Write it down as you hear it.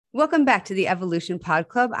Welcome back to the Evolution Pod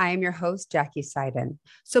Club. I am your host, Jackie Zenden.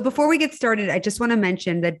 So before we get started, I just want to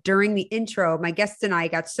mention that during the intro, my guest and I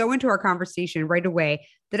got so into our conversation right away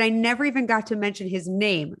that I never even got to mention his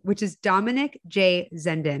name, which is Dominic J.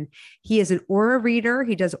 Zenden. He is an aura reader.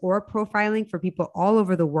 He does aura profiling for people all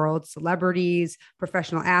over the world, celebrities,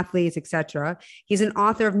 professional athletes, etc. He's an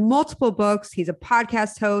author of multiple books. He's a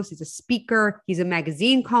podcast host. He's a speaker. He's a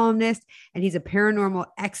magazine columnist, and he's a paranormal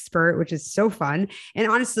expert, which is so fun. And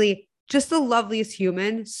honestly, just the loveliest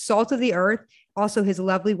human, salt of the earth. Also, his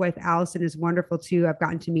lovely wife, Allison, is wonderful too. I've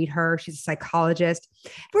gotten to meet her. She's a psychologist.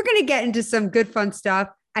 We're going to get into some good, fun stuff.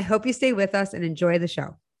 I hope you stay with us and enjoy the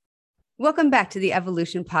show. Welcome back to the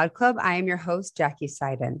Evolution Pod Club. I am your host, Jackie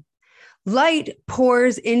Zenden. Light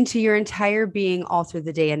pours into your entire being all through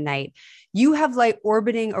the day and night. You have light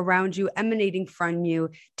orbiting around you, emanating from you,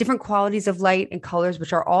 different qualities of light and colors,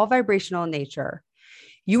 which are all vibrational in nature.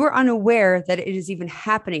 You are unaware that it is even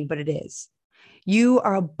happening, but it is. You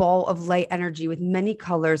are a ball of light energy with many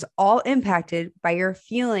colors, all impacted by your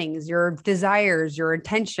feelings, your desires, your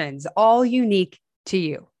intentions, all unique to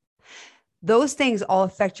you. Those things all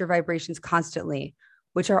affect your vibrations constantly,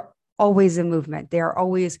 which are always in movement. They are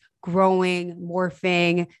always growing,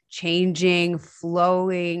 morphing, changing,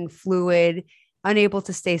 flowing, fluid, unable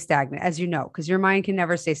to stay stagnant, as you know, because your mind can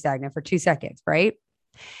never stay stagnant for 2 seconds, right?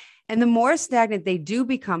 And the more stagnant they do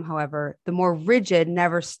become, however, the more rigid,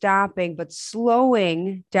 never stopping, but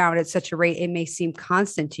slowing down at such a rate, it may seem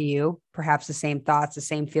constant to you, perhaps the same thoughts, the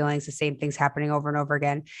same feelings, the same things happening over and over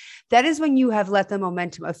again. That is when you have let the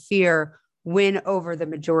momentum of fear win over the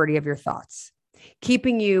majority of your thoughts,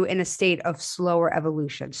 keeping you in a state of slower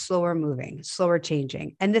evolution, slower moving, slower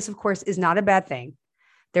changing. And this, of course, is not a bad thing.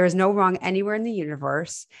 There is no wrong anywhere in the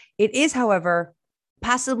universe. It is, however,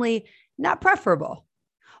 possibly not preferable.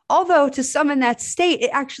 Although to some in that state, it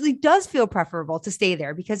actually does feel preferable to stay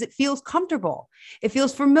there because it feels comfortable. It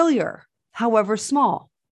feels familiar, however small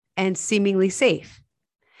and seemingly safe.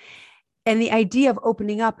 And the idea of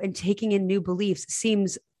opening up and taking in new beliefs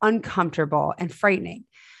seems uncomfortable and frightening.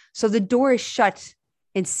 So the door is shut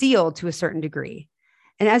and sealed to a certain degree.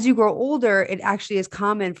 And as you grow older, it actually is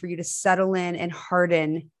common for you to settle in and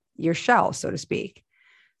harden your shell, so to speak.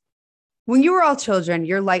 When you were all children,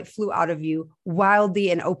 your light flew out of you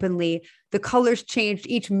wildly and openly. The colors changed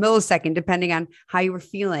each millisecond depending on how you were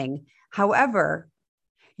feeling. However,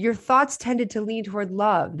 your thoughts tended to lean toward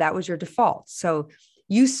love. That was your default. So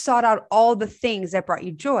you sought out all the things that brought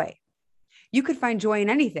you joy. You could find joy in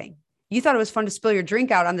anything. You thought it was fun to spill your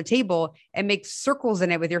drink out on the table and make circles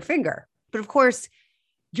in it with your finger. But of course,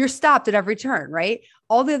 you're stopped at every turn, right?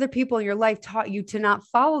 All the other people in your life taught you to not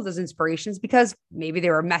follow those inspirations because maybe they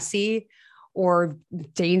were messy or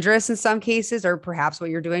dangerous in some cases, or perhaps what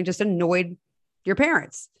you're doing just annoyed your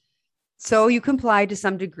parents. So you complied to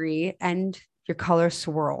some degree and your color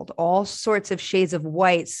swirled. All sorts of shades of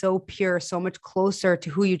white, so pure, so much closer to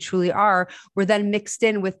who you truly are, were then mixed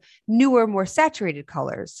in with newer, more saturated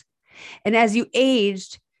colors. And as you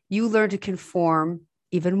aged, you learned to conform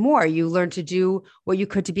even more. You learned to do what you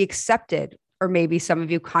could to be accepted, or maybe some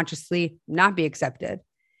of you consciously not be accepted.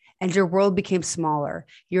 And your world became smaller.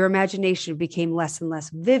 Your imagination became less and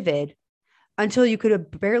less vivid until you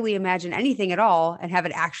could barely imagine anything at all and have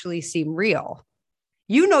it actually seem real.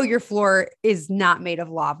 You know your floor is not made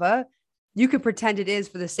of lava. You can pretend it is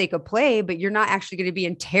for the sake of play, but you're not actually going to be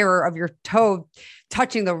in terror of your toe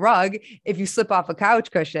touching the rug if you slip off a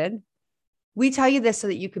couch cushion. We tell you this so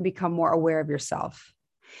that you can become more aware of yourself.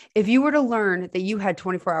 If you were to learn that you had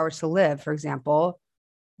 24 hours to live, for example,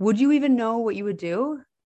 would you even know what you would do?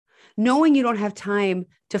 Knowing you don't have time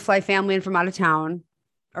to fly family in from out of town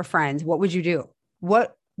or friends, what would you do?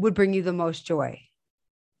 What would bring you the most joy?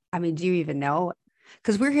 I mean, do you even know?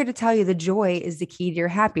 Because we're here to tell you the joy is the key to your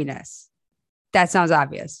happiness. That sounds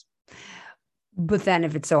obvious. But then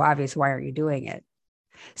if it's so obvious, why aren't you doing it?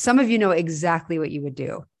 Some of you know exactly what you would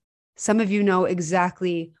do. Some of you know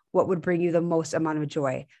exactly what would bring you the most amount of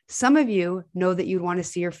joy. Some of you know that you'd want to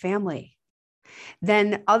see your family.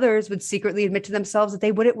 Then others would secretly admit to themselves that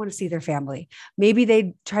they wouldn't want to see their family. Maybe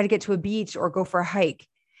they'd try to get to a beach or go for a hike.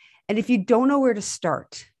 And if you don't know where to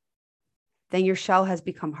start, then your shell has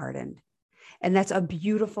become hardened. And that's a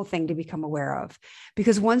beautiful thing to become aware of,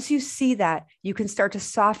 because once you see that, you can start to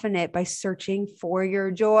soften it by searching for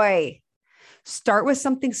your joy. Start with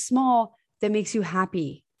something small that makes you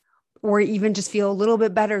happy, or even just feel a little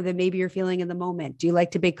bit better than maybe you're feeling in the moment. Do you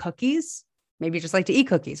like to bake cookies? Maybe you just like to eat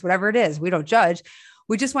cookies, whatever it is. We don't judge.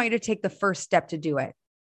 We just want you to take the first step to do it.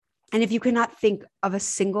 And if you cannot think of a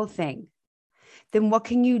single thing, then what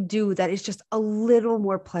can you do that is just a little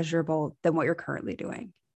more pleasurable than what you're currently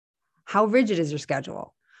doing? How rigid is your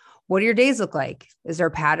schedule? What do your days look like? Is there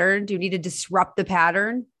a pattern? Do you need to disrupt the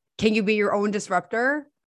pattern? Can you be your own disruptor?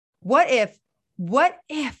 What if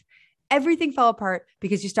everything fell apart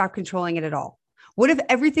because you stopped controlling it at all? What if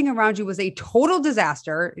everything around you was a total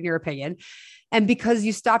disaster, in your opinion? And because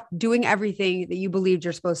you stopped doing everything that you believed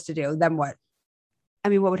you're supposed to do, then what? I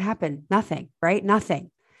mean, what would happen? Nothing, right?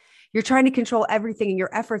 Nothing. You're trying to control everything and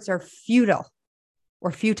your efforts are futile,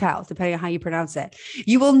 depending on how you pronounce it.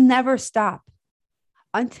 You will never stop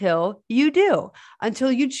until you do,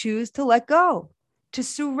 until you choose to let go, to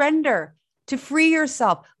surrender, to free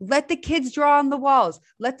yourself. Let the kids draw on the walls.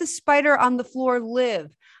 Let the spider on the floor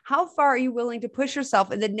live. How far are you willing to push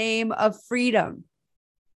yourself in the name of freedom?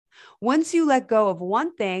 Once you let go of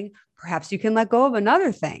one thing, perhaps you can let go of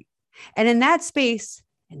another thing. And in that space,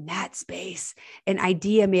 an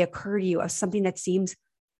idea may occur to you of something that seems,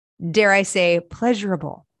 dare I say,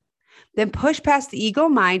 pleasurable. Then push past the ego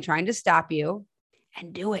mind trying to stop you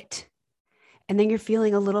and do it. And then you're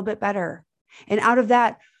feeling a little bit better. And out of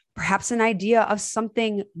that, perhaps an idea of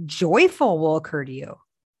something joyful will occur to you.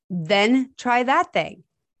 Then try that thing.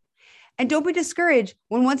 And don't be discouraged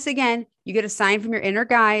when once again, you get a sign from your inner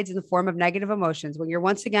guides in the form of negative emotions, when you're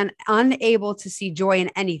once again unable to see joy in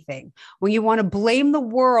anything, when you want to blame the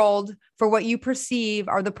world for what you perceive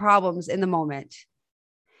are the problems in the moment.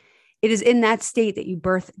 It is in that state that you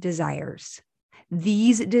birth desires.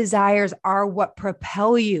 These desires are what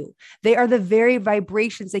propel you. They are the very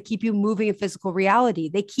vibrations that keep you moving in physical reality.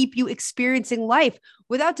 They keep you experiencing life.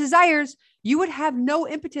 Without desires, you would have no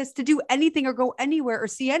impetus to do anything or go anywhere or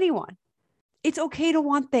see anyone. It's okay to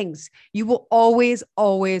want things. You will always,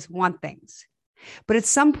 always want things. But at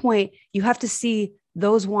some point, you have to see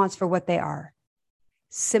those wants for what they are.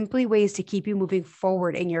 Simply ways to keep you moving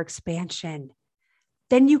forward in your expansion.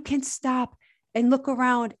 Then you can stop and look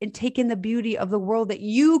around and take in the beauty of the world that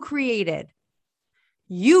you created.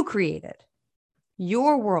 You created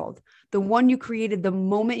your world, the one you created the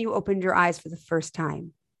moment you opened your eyes for the first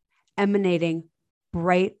time, emanating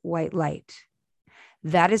bright white light.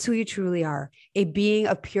 That is who you truly are, a being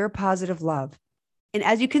of pure positive love. And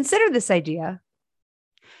as you consider this idea,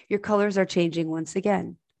 your colors are changing once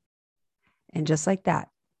again. And just like that,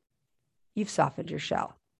 you've softened your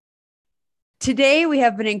shell. Today, we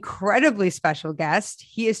have an incredibly special guest.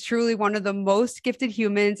 He is truly one of the most gifted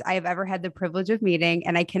humans I have ever had the privilege of meeting,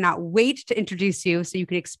 and I cannot wait to introduce you so you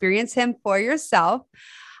can experience him for yourself.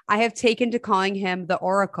 I have taken to calling him the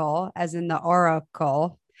Oracle, as in the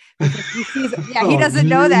Oracle. He doesn't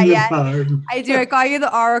know that yet. I do. I call you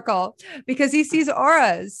the Oracle because he sees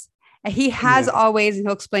auras. He has always, and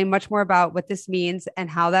he'll explain much more about what this means and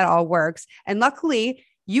how that all works. And luckily,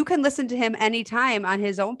 you can listen to him anytime on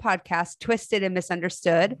his own podcast, Twisted and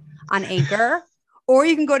Misunderstood, on Anchor, or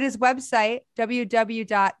you can go to his website,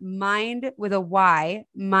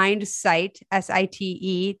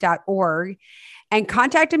 mindsite.org, and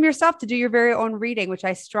contact him yourself to do your very own reading, which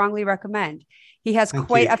I strongly recommend. He has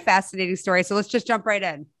quite a fascinating story. So let's just jump right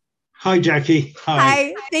in. Hi, Jackie.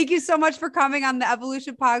 Hi. Thank you so much for coming on the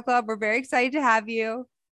Evolution Pod Club. We're very excited to have you.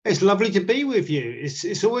 It's lovely to be with you.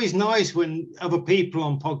 It's always nice when other people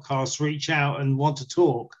on podcasts reach out and want to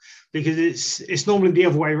talk, because it's normally the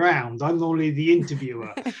other way around. I'm normally the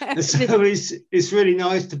interviewer. So it's really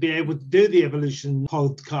nice to be able to do the Evolution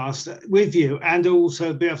podcast with you and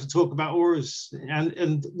also be able to talk about auras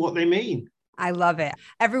and what they mean. I love it.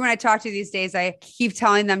 Everyone I talk to these days, I keep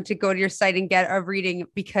telling them to go to your site and get a reading,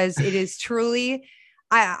 because it is truly,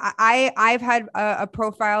 I've had a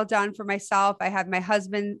profile done for myself. I had my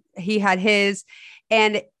husband, he had his,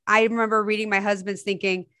 and I remember reading my husband's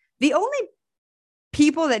thinking, the only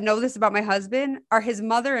people that know this about my husband are his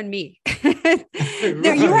mother and me. Right.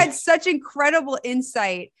 You had such incredible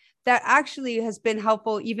insight that actually has been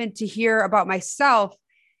helpful even to hear about myself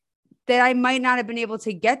that I might not have been able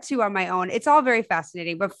to get to on my own. It's all very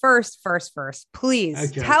fascinating. But first,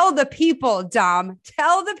 please tell the people, Dom,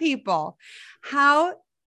 tell the people how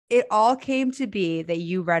it all came to be that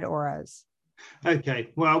you read auras. Okay.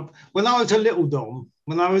 Well, when I was a little Dom,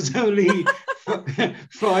 when I was only 5 years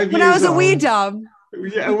old. When I was a wee Dom.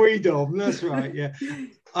 Yeah, a wee Dom. That's right. Yeah.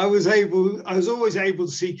 I was always able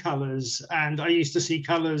to see colors, and I used to see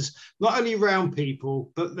colors not only around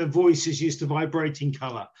people, but their voices used to vibrate in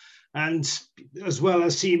color, and as well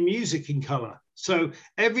as seeing music in color. So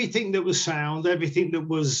everything that was sound, everything that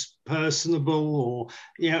was personable or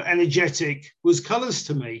energetic was colors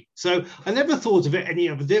to me. So I never thought of it any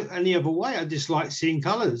other way. I just liked seeing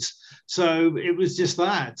colors. So it was just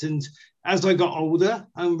that. And as I got older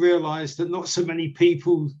and realized that not so many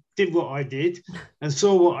people did what I did and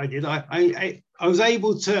saw what I did, I was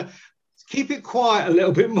able to keep it quiet a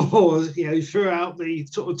little bit more, throughout the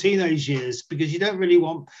sort of teenage years, because you don't really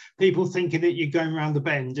want people thinking that you're going around the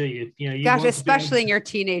bend, do you? You Gosh, want to be able especially in your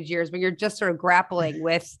teenage years when you're just sort of grappling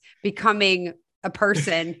with becoming a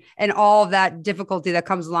person and all of that difficulty that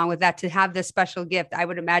comes along with that, to have this special gift. I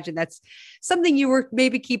would imagine that's something you were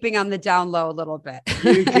maybe keeping on the down low a little bit.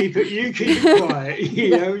 you keep it quiet.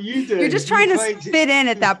 You do. You're just trying to fit in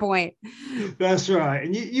at that point. That's right.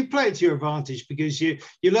 And you play it to your advantage, because you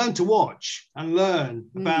learn to watch and learn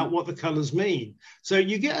about what the colors mean. So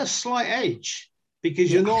you get a slight edge,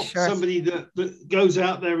 because you're not somebody that goes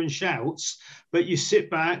out there and shouts, but you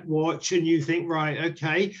sit back, watch, and you think, right,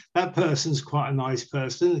 okay, that person's quite a nice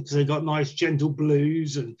person, because they've got nice gentle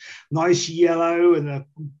blues and nice yellow and a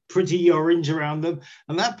pretty orange around them.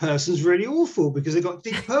 And that person's really awful, because they've got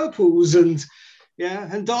deep purples and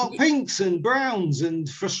dark pinks and browns and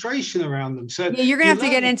frustration around them. So you're going to have to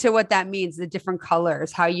get into what that means, the different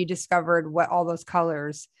colors, how you discovered what all those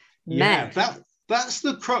colors meant. That's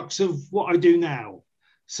the crux of what I do now.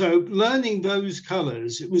 So learning those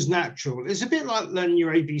colors, it was natural. It's a bit like learning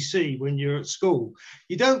your ABC when you're at school.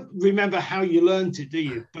 You don't remember how you learned it, do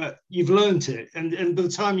you? But you've learned it. And by the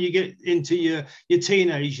time you get into your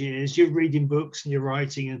teenage years, you're reading books and you're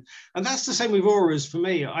writing. And that's the same with auras for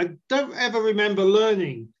me. I don't ever remember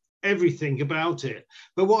learning everything about it,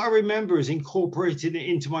 but what I remember is incorporating it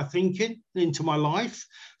into my thinking, into my life.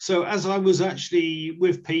 So as I was actually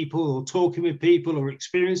with people or talking with people or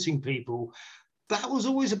experiencing people, that was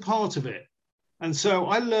always a part of it. And so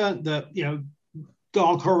I learned that,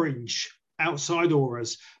 dark orange outside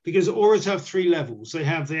auras, because auras have 3 levels. They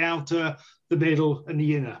have the outer, the middle, and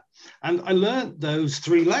the inner. And I learned those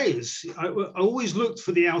 3 layers. I always looked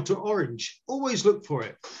for the outer orange, always looked for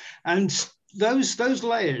it. And those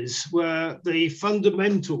layers were the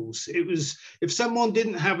fundamentals. It was, if someone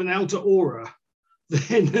didn't have an outer aura,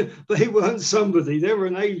 then they weren't somebody, they were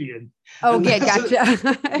an alien. Okay,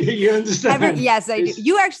 gotcha. You understand? Yes, I do.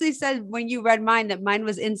 You actually said when you read mine that mine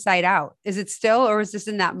was inside out. Is it still, or is this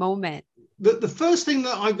in that moment? The first thing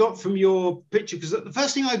that I got from your picture, because the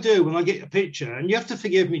first thing I do when I get a picture, and you have to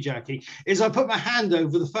forgive me, Jackie, is I put my hand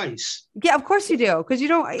over the face. Yeah, of course you do, because you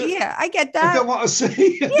don't. Yeah, I get that. I don't want to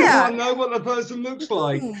see. Yeah, I don't want to know what the person looks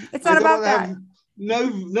like. It's not about that.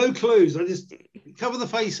 No clues. I just cover the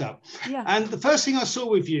face up. Yeah. And the first thing I saw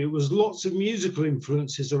with you was lots of musical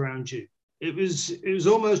influences around you. It was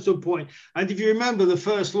almost to a point. And if you remember, the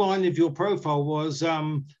first line of your profile was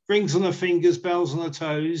rings on her fingers, bells on her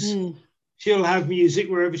toes. She'll have music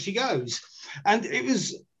wherever she goes. And it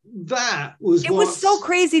was so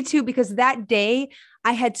crazy too, because that day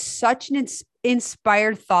I had such an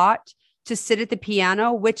inspired thought to sit at the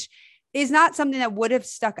piano, which is not something that would have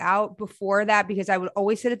stuck out before that, because I would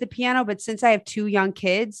always sit at the piano. But since I have 2 young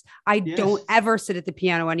kids, I don't ever sit at the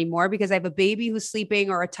piano anymore, because I have a baby who's sleeping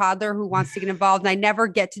or a toddler who wants to get involved, and I never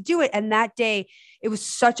get to do it. And that day it was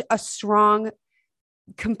such a strong,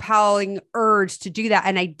 compelling urge to do that.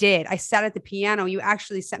 And I did. I sat at the piano. You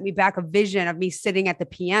actually sent me back a vision of me sitting at the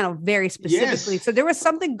piano very specifically. So there was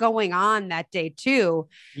something going on that day too.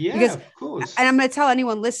 Yeah, because, of course. And I'm going to tell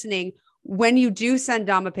anyone listening, when you do send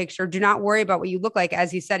Dom a picture, do not worry about what you look like.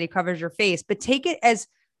 As he said, he covers your face, but take it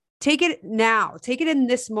now, take it in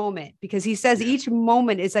this moment, because he says each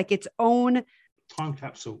moment is like its own time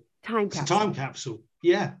capsule. It's a time capsule.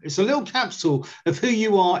 Yeah. It's a little capsule of who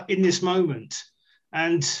you are in this moment.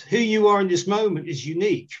 And who you are in this moment is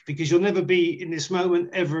unique, because you'll never be in this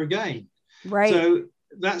moment ever again. Right. So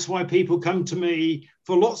that's why people come to me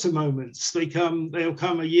for lots of moments. They'll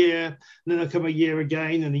come a year, and then they'll come a year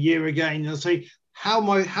again and a year again. And they'll say, how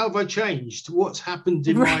have I changed? What's happened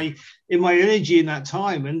in my energy in that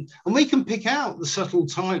time? And we can pick out the subtle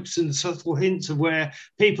types and the subtle hints of where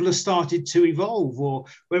people have started to evolve, or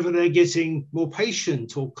whether they're getting more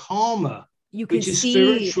patient or calmer. You can see,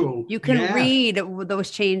 spiritual. You can read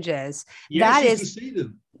those changes. Yes, you can see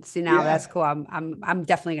them. See now, that's cool. I'm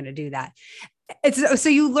definitely going to do that. So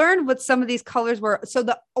you learned what some of these colors were. So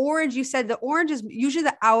the orange, you said the orange is usually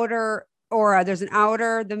the outer aura. There's an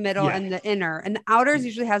outer, the middle, and the inner. And the outers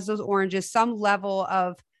usually has those oranges, some level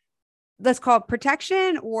of, let's call it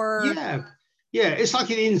protection, or it's like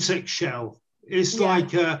an insect shell. It's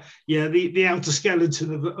like the outer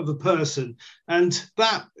skeleton of a person. And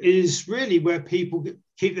that is really where people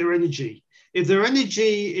keep their energy. If their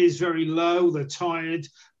energy is very low, they're tired,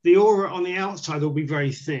 the aura on the outside will be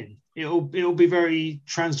very thin. It'll be very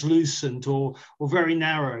translucent or very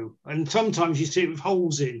narrow. And sometimes you see it with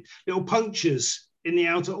holes in, little punctures in the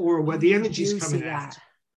outer aura where the energy is coming out.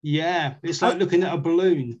 Yeah, it's like looking at a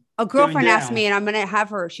balloon. A girlfriend asked me, and I'm going to have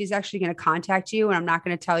her, she's actually going to contact you, and I'm not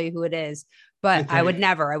going to tell you who it is, but Okay. I would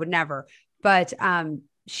never. But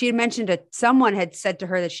she had mentioned someone had said to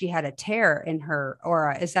her that she had a tear in her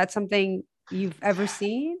aura. Is that something you've ever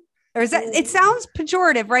seen? Or is that, it sounds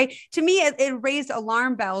pejorative, right? To me, it raised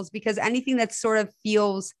alarm bells, because anything that sort of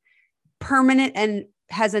feels permanent and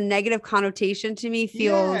has a negative connotation to me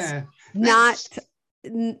feels not,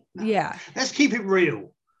 yeah. Let's keep it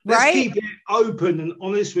real. Let's Right? keep it open and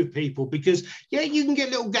honest with people, because you can get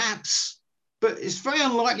little gaps, but it's very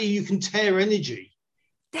unlikely you can tear energy.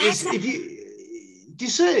 If you do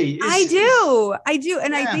you see? I do.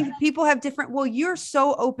 And I think people have different, well, you're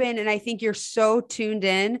so open, and I think you're so tuned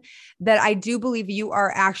in that I do believe you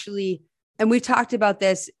are actually, and we've talked about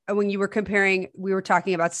this when you were comparing, we were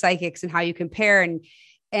talking about psychics and how you compare,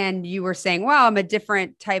 and you were saying, well, I'm a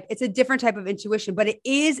different type. It's a different type of intuition, but it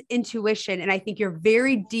is intuition. And I think you're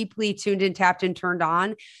very deeply tuned in, tapped and turned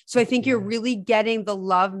on. So I think you're really getting the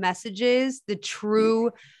love messages, the true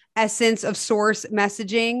essence of source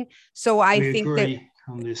messaging. So I think agree that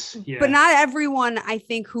on this, but not everyone, I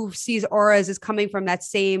think, who sees auras is coming from that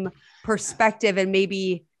same perspective, and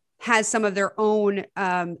maybe has some of their own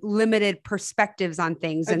limited perspectives on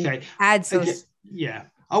things, and adds those. Yeah.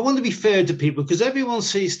 I want to be fair to people, because everyone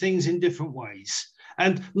sees things in different ways,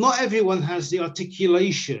 and not everyone has the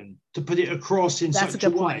articulation to put it across in such a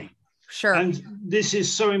way. Sure. And this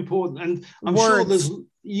is so important. And I'm sure there's,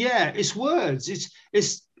 it's words.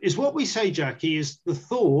 It's what we say, Jackie, is the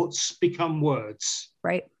thoughts become words.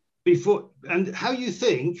 Right. And how you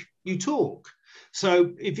think, you talk.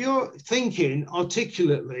 So if you're thinking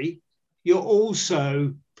articulately, you're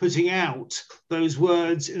also putting out those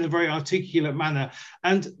words in a very articulate manner.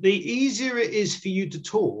 And the easier it is for you to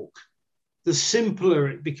talk, the simpler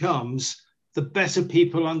it becomes, the better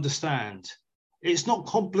people understand. It's not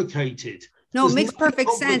complicated. No, it makes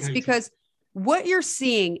perfect sense, because what you're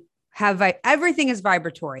seeing, everything is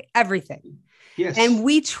vibratory, everything. Yes. And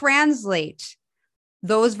we translate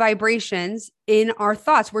those vibrations in our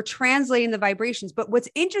thoughts. We're translating the vibrations. But what's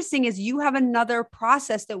interesting is you have another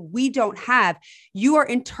process that we don't have. You are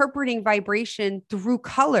interpreting vibration through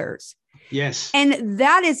colors. Yes. And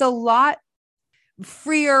that is a lot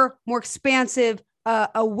freer, more expansive,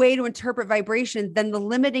 a way to interpret vibration than the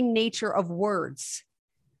limiting nature of words.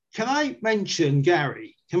 Can I mention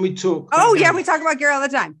Gary? Can we talk? Oh, yeah. We talk about Gary all the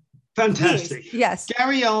time. Fantastic. Please. Yes.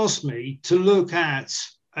 Gary asked me to look at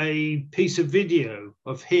a piece of video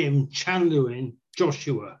of him channeling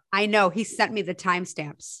Joshua. I know. He sent me the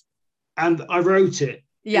timestamps. And I wrote it.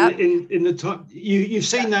 Yeah. In the time. You've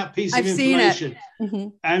seen that piece of information. Seen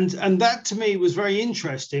it. Mm-hmm. And that to me was very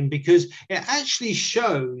interesting, because it actually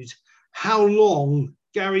showed how long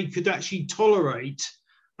Gary could actually tolerate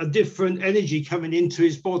a different energy coming into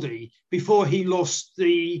his body before he lost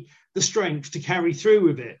the strength to carry through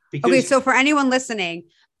with it. Okay, so for anyone listening,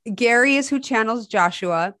 Gary is who channels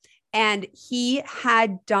Joshua, and he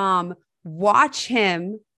had Dom watch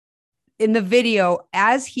him in the video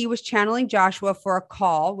as he was channeling Joshua for a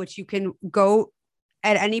call, which you can go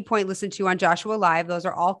at any point listen to on Joshua Live. Those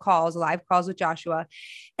are all calls, live calls with Joshua.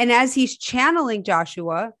 And as he's channeling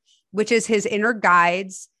Joshua, which is his inner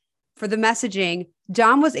guides for the messaging,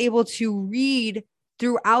 Dom was able to read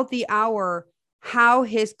throughout the hour how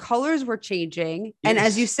his colors were changing. Yes. And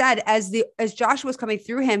as you said, as Joshua was coming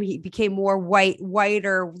through him, he became more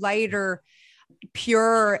whiter, lighter,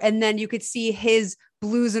 pure. And then you could see his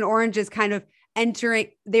blues and oranges kind of entering.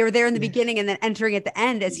 They were there in the beginning and then entering at the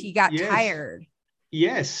end as he got tired.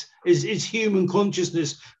 Yes. His human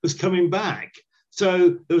consciousness was coming back.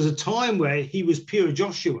 So there was a time where he was pure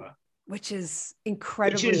Joshua. Which is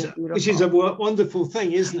incredibly beautiful. Which is a wonderful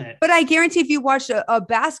thing, isn't it? But I guarantee if you watch a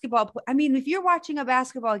basketball, I mean, if you're watching a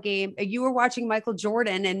basketball game, you were watching Michael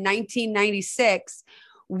Jordan in 1996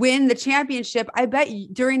 win the championship, I bet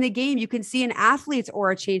during the game, you can see an athlete's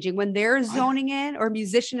aura changing when they're zoning in, or a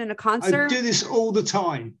musician in a concert. I do this all the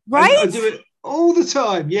time. Right? I do it all the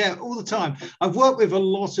time. Yeah, all the time. I've worked with a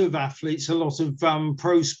lot of athletes, a lot of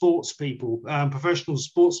pro sports people, professional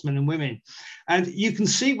sportsmen and women. And you can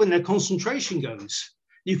see when their concentration goes.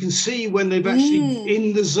 You can see when they've actually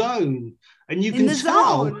in the zone. And you can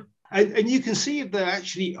tell. And you can see if they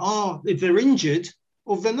actually are, if they're injured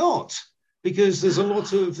or if they're not. Because there's a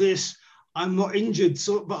lot of this, I'm not injured,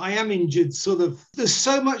 but I am injured sort of. There's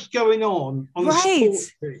so much going on a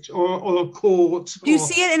sports pitch or a court. Do you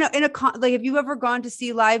see it in a like, have you ever gone to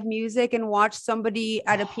see live music and watch somebody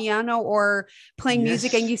at a piano or playing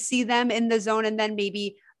music, and you see them in the zone, and then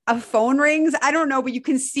maybe a phone rings? I don't know, but you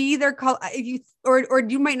can see their color. If you or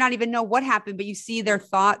you might not even know what happened, but you see their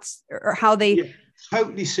thoughts or how they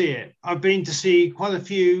totally see it. I've been to see quite a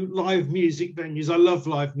few live music venues. I love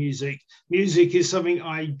live music. Music is something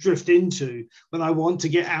I drift into when I want to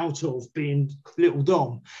get out of being little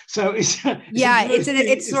Dom. So it's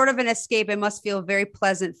sort of an escape. It must feel very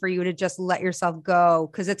pleasant for you to just let yourself go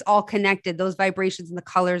because it's all connected. Those vibrations and the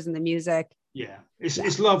colors and the music. Yeah,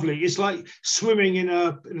 it's lovely. It's like swimming in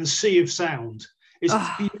a sea of sound. It's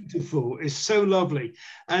beautiful. It's so lovely,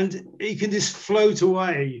 and you can just float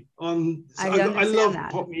away on. I love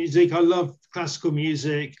pop music. I love classical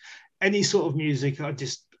music, any sort of music. I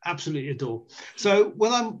just absolutely adore. So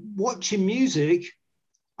when I'm watching music,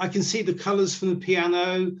 I can see the colors from the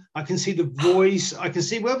piano. I can see the voice. I can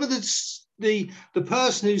see whether the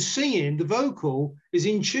person who's singing the vocal is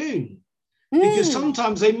in tune. Because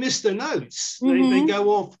sometimes they miss their notes. They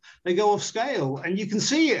go off scale, and you can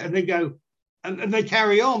see it, and they go. And they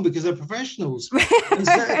carry on because they're professionals.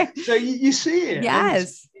 So you see it.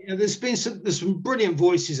 Yes. And, there's some brilliant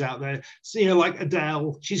voices out there. So, like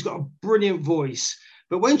Adele, she's got a brilliant voice.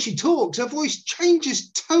 But when she talks, her voice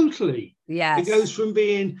changes totally. Yes. It goes from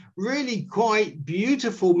being really quite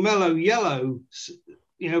beautiful, mellow yellow,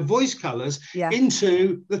 voice colors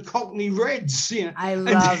into the Cockney reds. I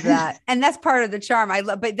love that. And that's part of the charm.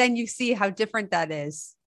 But then you see how different that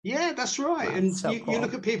is. Yeah, that's right. Wow, and so you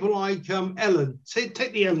look at people like Ellen. Take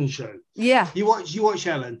the Ellen show. Yeah. You watch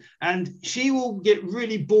Ellen, and she will get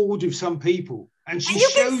really bored with some people, and she you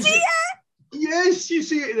shows can see it. Yes, you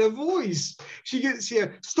see it in her voice. She gets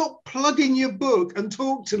here. Stop plugging your book and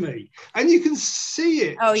talk to me, and you can see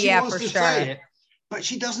it. Oh she yeah, wants for to sure. say it, but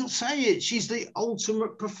she doesn't say it. She's the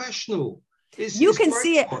ultimate professional. You can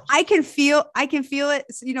see it. I can feel it.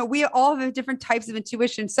 We all have different types of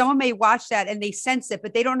intuition. Someone may watch that and they sense it,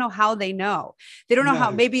 but they don't know how they know. They don't know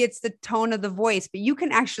how. Maybe it's the tone of the voice, but you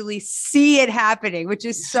can actually see it happening, which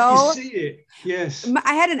is so. You see it. Yes.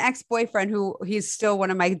 I had an ex-boyfriend who he's still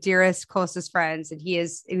one of my dearest, closest friends, and he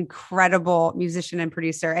is an incredible musician and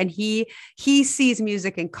producer. And he sees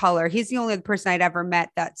music in color. He's the only person I'd ever met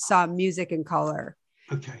that saw music in color.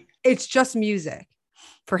 Okay. It's just music.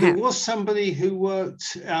 For him. There was somebody who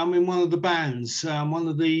worked in one of the bands, one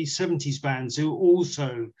of the 70s bands, who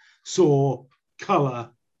also saw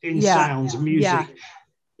colour in sounds and music.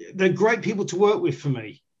 Yeah. They're great people to work with for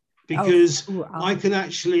me because I can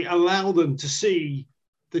actually allow them to see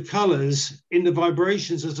the colours in the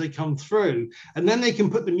vibrations as they come through, and then they can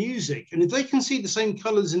put the music. And if they can see the same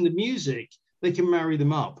colours in the music, they can marry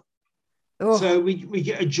them up. So we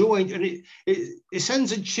get a joint, and it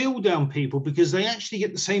sends a chill down people because they actually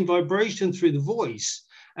get the same vibration through the voice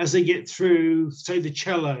as they get through, say, the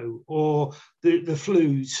cello or the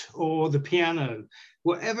flute or the piano.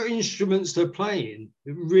 Whatever instruments they're playing,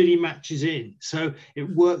 it really matches in. So it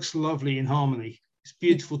works lovely in harmony. It's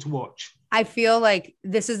beautiful to watch. I feel like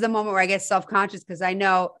this is the moment where I get self-conscious because I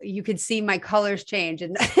know you could see my colors change,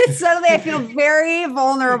 and suddenly I feel very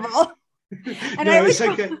vulnerable. And no,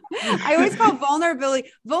 I always call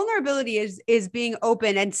vulnerability is being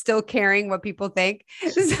open and still caring what people think.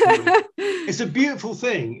 It's a beautiful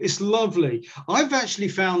thing. It's lovely. I've actually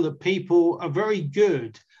found that people are very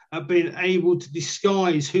good at being able to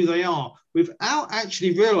disguise who they are without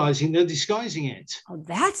actually realizing they're disguising it. Oh,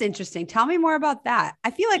 that's interesting. Tell me more about that.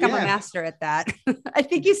 I feel like I'm a master at that. I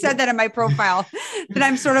think you said that in my profile, that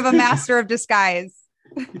I'm sort of a master of disguise.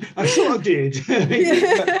 I sort of did,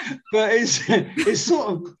 but it's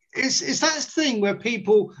that thing where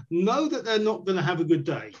people know that they're not going to have a good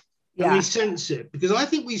day, and they sense it, because I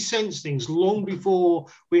think we sense things long before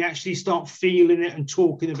we actually start feeling it and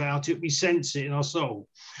talking about it. We sense it in our soul.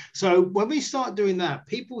 So when we start doing that,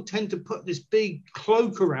 people tend to put this big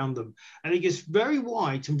cloak around them, and it gets very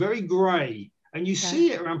white and very grey. And you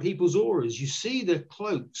see it around people's auras. You see the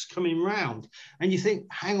cloaks coming round, and you think,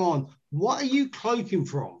 hang on, what are you cloaking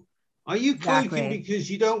from? Are you cloaking because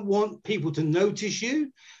you don't want people to notice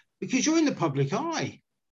you? Because you're in the public eye.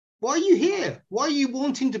 Why are you here? Why are you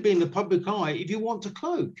wanting to be in the public eye if you want to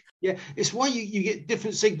cloak? Yeah, it's why you get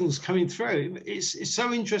different signals coming through. It's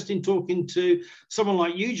so interesting talking to someone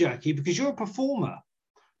like you, Jackie, because you're a performer.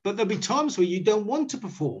 But there'll be times where you don't want to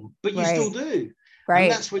perform, but you still do.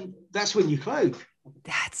 Right. And that's when you cloak.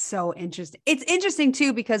 That's so interesting. It's interesting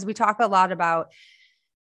too, because we talk a lot about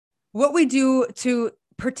what we do to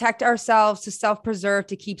protect ourselves, to self-preserve,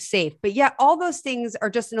 to keep safe. But yet all those things are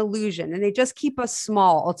just an illusion, and they just keep us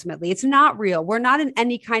small. Ultimately, it's not real. We're not in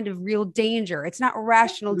any kind of real danger. It's not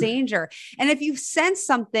rational danger. And if you sense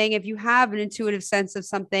something, if you have an intuitive sense of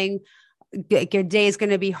something, your day is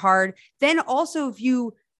going to be hard. Then also, if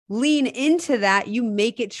you lean into that, you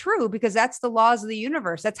make it true, because that's the laws of the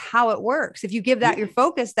universe. That's how it works. If you give that your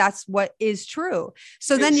focus, that's what is true.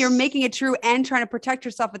 So then you're making it true and trying to protect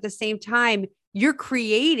yourself at the same time. You're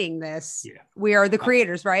creating this. Yeah. We are the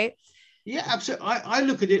creators, right? Yeah, absolutely. I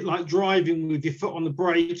look at it like driving with your foot on the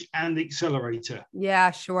brake and the accelerator.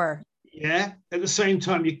 Yeah, sure. Yeah. At the same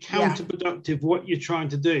time, you're counterproductive what you're trying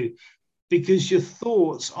to do, because your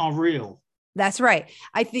thoughts are real. That's right.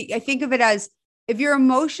 I think of it as, if your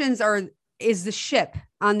emotions is the ship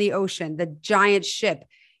on the ocean, the giant ship,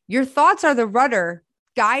 your thoughts are the rudder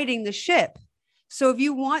guiding the ship. So if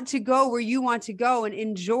you want to go where you want to go and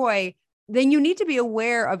enjoy, then you need to be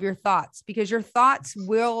aware of your thoughts, because your thoughts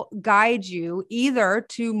will guide you either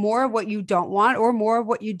to more of what you don't want or more of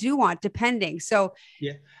what you do want, depending. So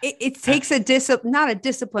it takes not a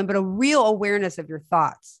discipline, but a real awareness of your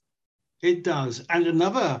thoughts. It does. And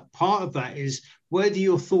another part of that is, where do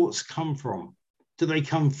your thoughts come from? Do they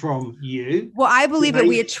come from you? Well, I believe that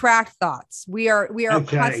we attract thoughts. We are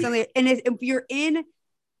constantly, and if you're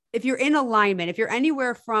in alignment, if you're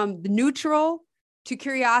anywhere from the neutral to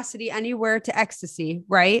curiosity, anywhere to ecstasy,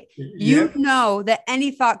 right? You know that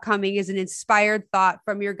any thought coming is an inspired thought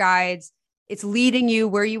from your guides. It's leading you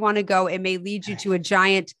where you want to go. It may lead you to a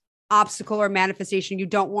giant obstacle or manifestation you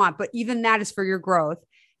don't want, but even that is for your growth.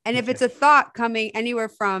 And if it's a thought coming anywhere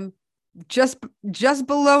from just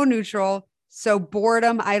below neutral, so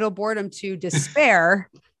idle boredom, to despair,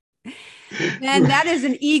 then that is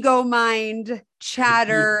an ego mind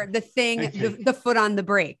chatter, the thing, the foot on the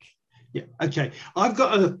brake. Yeah. Okay. I've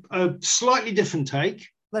got a slightly different take.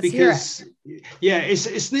 Let's hear it. Yeah,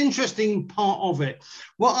 it's an interesting part of it.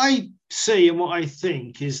 What I see and what I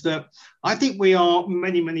think is that I think we are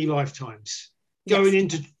many, many lifetimes going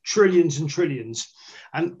into trillions and trillions.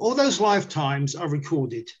 And all those lifetimes are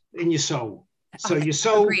recorded in your soul. So your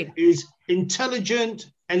soul is intelligent,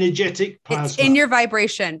 energetic plasma. It's in your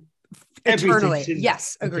vibration eternally.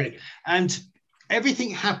 Yes, agreed. Okay. And everything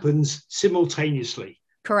happens simultaneously.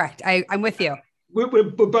 Correct. I'm with you. We're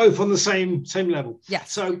both on the same level.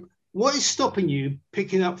 Yes. So what is stopping you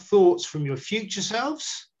picking up thoughts from your future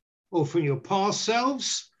selves, or from your past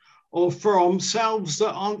selves, or from selves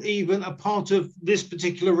that aren't even a part of this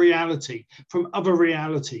particular reality, from other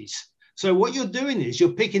realities? So what you're doing is you're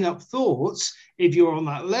picking up thoughts, if you're on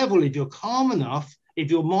that level, if you're calm enough,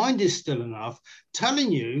 if your mind is still enough,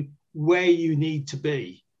 telling you where you need to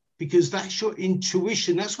be, because that's your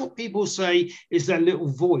intuition. That's what people say is their little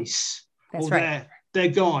voice. That's right. Their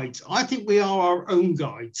guides. I think we are our own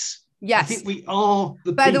guides. Yes. I think we are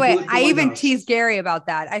the By the way, I even tease Gary about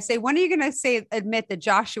that. I say, when are you going to admit that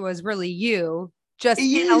Joshua is really you, just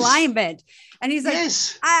in alignment? And he's like,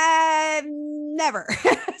 never.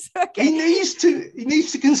 Okay. He needs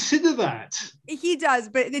to consider that. He does,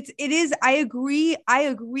 but it is, I agree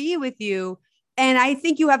with you. And I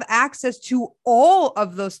think you have access to all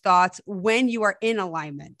of those thoughts when you are in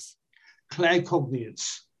alignment.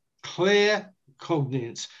 Claircognizance, clear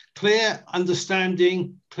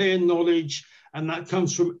understanding, clear knowledge. And that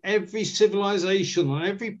comes from every civilization on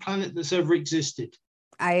every planet that's ever existed.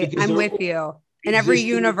 I'm with you. In every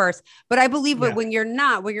universe. But I believe that when you're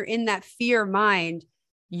in that fear mind,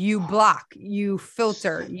 you block, you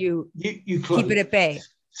filter, you keep it at bay.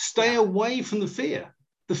 Stay away from the fear.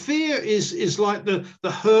 The fear is like the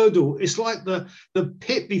hurdle. It's like the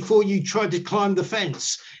pit before you try to climb the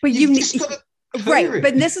fence. But you've just got to clear it.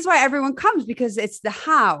 But this is why everyone comes, because it's the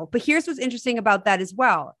how. But here's what's interesting about that as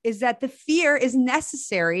well, is that the fear is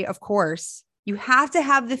necessary. Of course, you have to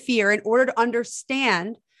have the fear in order to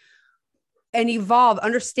understand and evolve,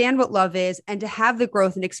 understand what love is, and to have the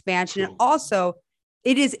growth and expansion. And also,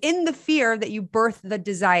 it is in the fear that you birth the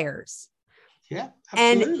desires. Yeah,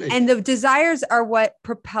 absolutely. And the desires are what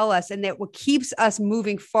propel us, and that what keeps us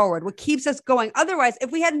moving forward, what keeps us going. Otherwise,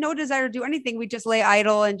 if we had no desire to do anything, we'd just lay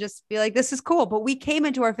idle and just be like, this is cool. But we came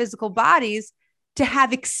into our physical bodies to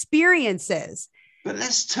have experiences. But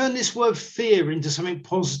let's turn this word fear into something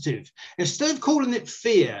positive. Instead of calling it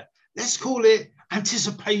fear, let's call it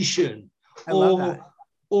anticipation. Or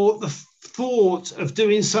the thought of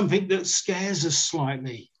doing something that scares us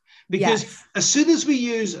slightly. Because as soon as we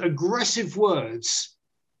use aggressive words,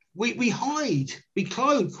 we hide, we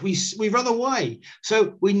cloak, we run away.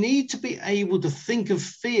 So we need to be able to think of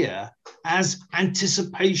fear as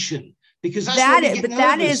anticipation, because that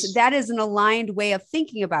is an aligned way of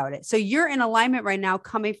thinking about it. So you're in alignment right now,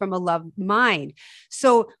 coming from a love mind.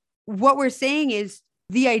 So what we're saying is,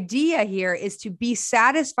 the idea here is to be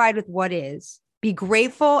satisfied with what is, be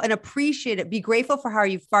grateful and appreciate it. Be grateful for how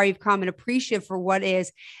far you've come, and appreciate for what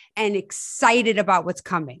is, and excited about what's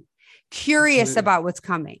coming, curious about what's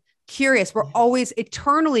coming, curious. We're always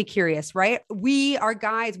eternally curious, right? We are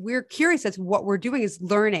guys. We're curious. That's what we're doing, is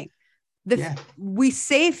learning. We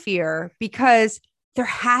say fear because there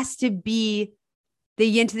has to be the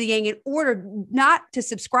yin to the yang in order not to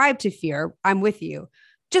subscribe to fear. I'm with you.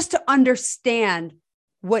 Just to understand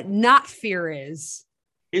what not fear is.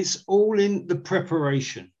 It's all in the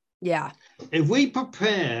preparation. Yeah. If we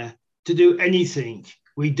prepare to do anything,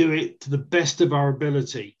 we do it to the best of our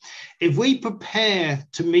ability. If we prepare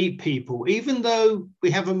to meet people, even though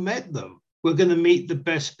we haven't met them, we're going to meet the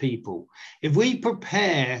best people. If we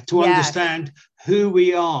prepare to understand who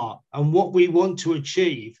we are and what we want to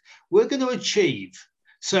achieve, we're going to achieve.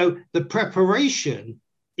 So the preparation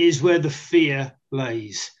is where the fear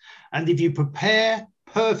lays. And if you prepare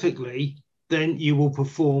perfectly, then you will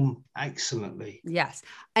perform excellently. Yes.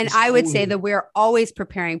 And I would say that we're always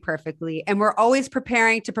preparing perfectly, and we're always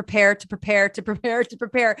preparing to prepare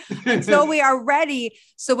until we are ready.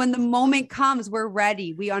 So when the moment comes, we're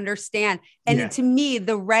ready. We understand. And to me,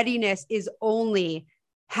 the readiness is only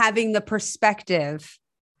having the perspective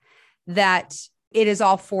that it is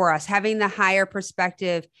all for us. Having the higher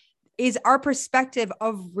perspective is our perspective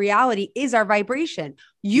of reality, is our vibration.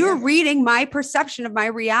 You're reading my perception of my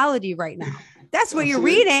reality right now. That's what you're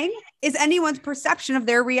reading, is anyone's perception of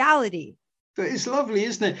their reality. But it's lovely,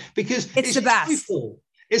 isn't it? Because it's the best. Joyful.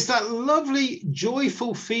 It's that lovely,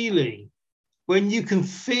 joyful feeling when you can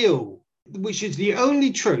feel, which is the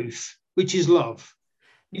only truth, which is love.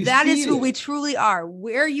 That is who we truly are.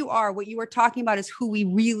 Where you are, what you were talking about, is who we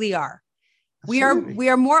really are. Absolutely. We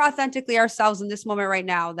are more authentically ourselves in this moment right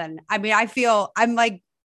now than, I mean, I'm like,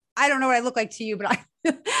 I don't know what I look like to you, but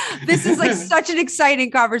this is like such an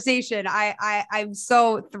exciting conversation. I'm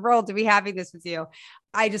so thrilled to be having this with you.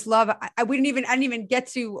 I just love, I didn't even get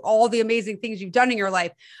to all the amazing things you've done in your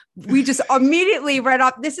life. We just immediately read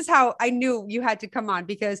up. This is how I knew you had to come on,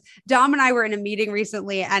 because Dom and I were in a meeting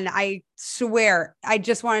recently, and I swear I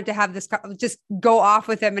just wanted to have this, just go off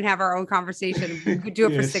with him and have our own conversation. We could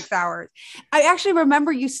do it for 6 hours. I actually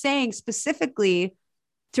remember you saying specifically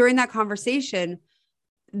during that conversation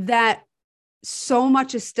that so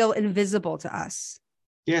much is still invisible to us.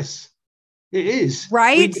 Yes, it is.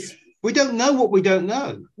 Right? We don't know what we don't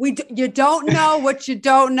know. You don't know what you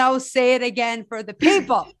don't know. Say it again for the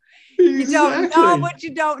people. Exactly. You don't know what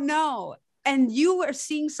you don't know. And you are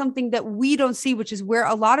seeing something that we don't see, which is where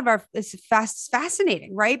a lot of our is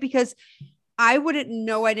fascinating, right? Because I wouldn't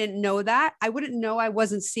know. I didn't know that. I wouldn't know I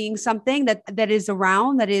wasn't seeing something that is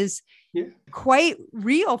around, that is quite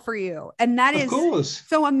real for you. And that is, of course.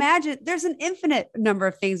 So imagine there's an infinite number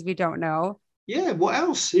of things we don't know. Yeah, what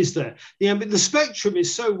else is there? Yeah, but the spectrum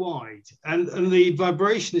is so wide, and the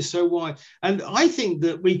vibration is so wide. And I think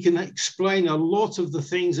that we can explain a lot of the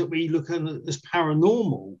things that we look at as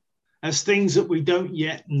paranormal as things that we don't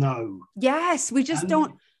yet know. Yes, we just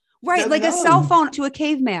don't. Right, like a cell phone to a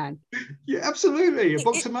caveman. Yeah, absolutely. A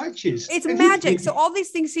box of matches. It's magic. So all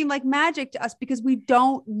these things seem like magic to us because we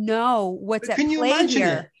don't know what's at play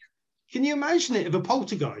here. Can you imagine it if a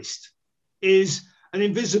poltergeist is an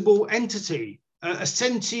invisible entity, a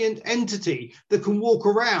sentient entity that can walk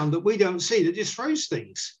around that we don't see, that just throws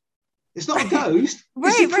things? It's not a ghost,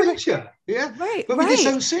 it's a creature. Yeah, but we just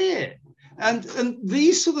don't see it. And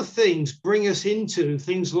these sort of things bring us into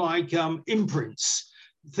things like imprints,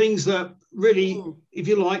 things that really, if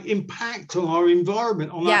you like, impact on our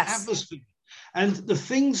environment, on our atmosphere. And the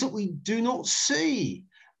things that we do not see,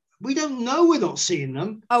 we don't know we're not seeing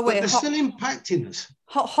them, but they're still impacting us.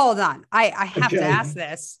 Hold on. I have to ask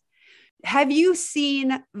this. Have you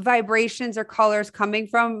seen vibrations or colors coming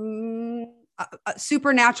from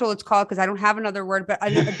supernatural, it's called, because I don't have another word, but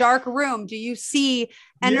a dark room? Do you see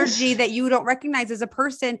energy that you don't recognize as a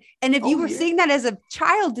person? And if you were seeing that as a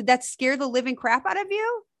child, did that scare the living crap out of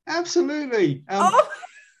you? Absolutely.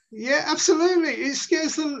 Yeah, absolutely. It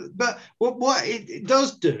scares them. But what it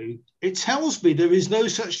does do, it tells me there is no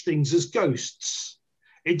such things as ghosts.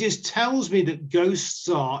 It just tells me that ghosts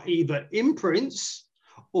are either imprints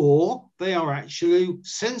or they are actually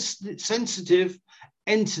sensitive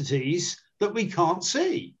entities that we can't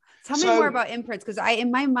see. Tell me more about imprints, because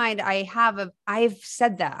in my mind, I've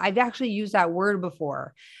said that. I've actually used that word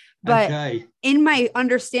before. But in my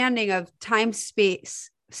understanding of time, space,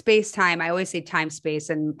 time, I always say time, space,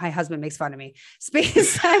 and my husband makes fun of me.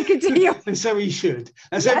 Space, time, continuum. And so he should.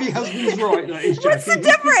 That's every husband's right. That is, what's the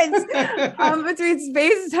difference between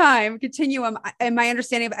space, time, continuum, and my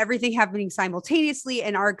understanding of everything happening simultaneously,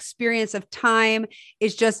 and our experience of time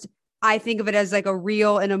is just, I think of it as like a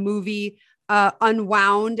reel in a movie,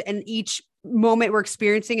 unwound, and each moment we're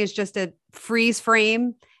experiencing is just a freeze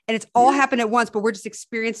frame, and it's all happened at once, but we're just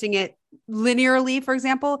experiencing it linearly, for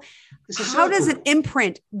example, how does an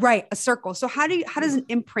imprint, right? A circle. So how does an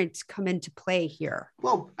imprint come into play here?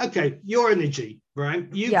 Well, okay, your energy, right?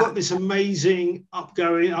 You've got this amazing,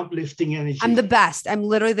 uplifting energy. I'm the best. I'm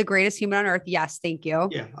literally the greatest human on earth. Yes, thank you.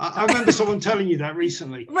 Yeah, I remember someone telling you that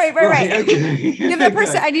recently. Right. Okay. Give that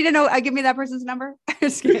person. I need to know. Give me that person's number.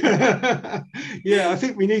 Yeah, I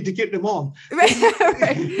think we need to get them on. Right.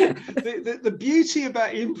 The beauty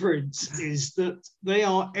about imprints is that they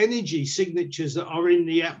are energy signatures that are in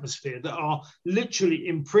the atmosphere that are literally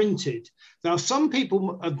imprinted. Now, some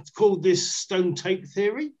people have called this stone tape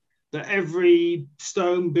theory, that every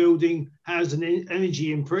stone building has an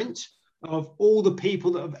energy imprint of all the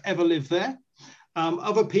people that have ever lived there.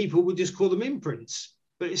 Other people would just call them imprints.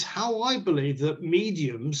 But it's how I believe that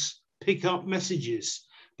mediums pick up messages,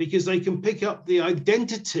 because they can pick up the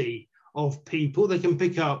identity of people. They can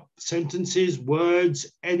pick up sentences,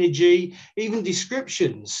 words, energy, even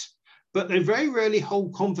descriptions, but they very rarely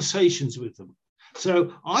hold conversations with them.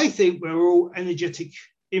 So I think we're all energetic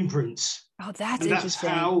imprints. Oh, that's interesting.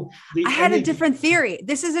 I had a different theory.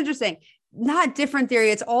 This is interesting. Not different theory.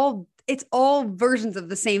 It's all versions of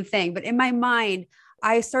the same thing. But in my mind,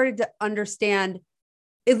 I started to understand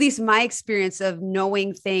at least my experience of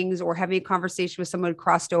knowing things or having a conversation with someone who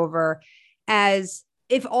crossed over, as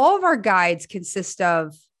if all of our guides consist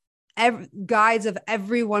of guides of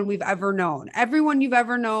everyone we've ever known. Everyone you've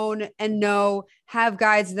ever known and know have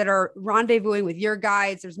guides that are rendezvousing with your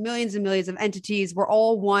guides. There's millions and millions of entities. We're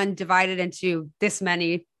all one divided into this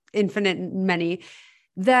many, infinite many.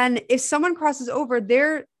 Then if someone crosses over,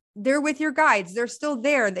 they're with your guides. They're still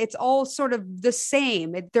there. It's all sort of the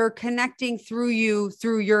same. They're connecting through you,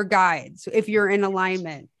 through your guides, if you're in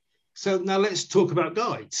alignment. So now let's talk about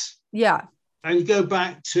guides. Yeah. And you go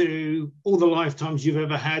back to all the lifetimes you've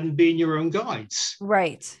ever had and being your own guides.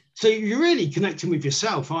 Right. So you're really connecting with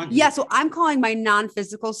yourself, aren't you? Yeah. So I'm calling my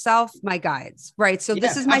non-physical self my guides, right? So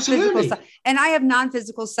this is my physical self. And I have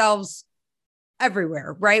non-physical selves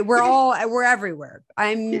everywhere, right? We're everywhere.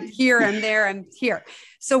 I'm here, I'm there, I'm here.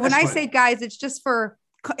 So when I say guides,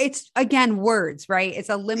 it's again, words, right? It's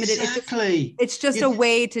a limited, it's just a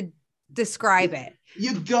way to describe it.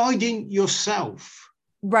 You're guiding yourself.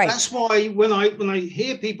 Right. That's why when I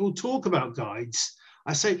hear people talk about guides,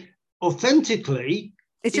 I say authentically,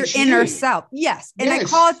 it's your inner self. Yes. And I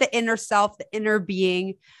call it the inner self, the inner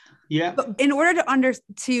being. Yeah. But in order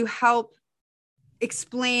to help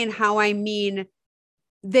explain how I mean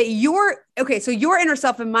that so your inner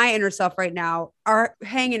self and my inner self right now are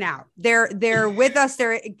hanging out. They're with us.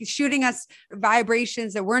 They're shooting us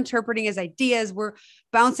vibrations that we're interpreting as ideas. We're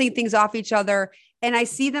bouncing things off each other. And I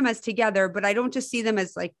see them as together, but I don't just see them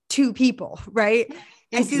as like two people, right?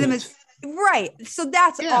 I see them as, right. So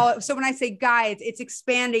that's all. So when I say guides, it's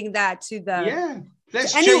expanding that to the,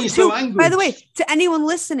 let's change the language. By the way, to anyone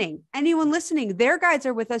listening, their guides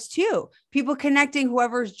are with us too. People connecting,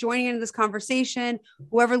 whoever's joining into this conversation,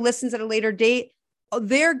 whoever listens at a later date,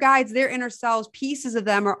 their guides, their inner selves, pieces of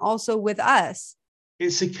them are also with us.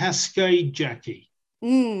 It's a cascade, Jackie.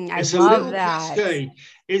 I love that. Cascade.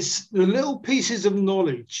 It's the little pieces of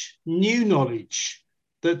knowledge, new knowledge,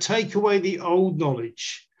 that take away the old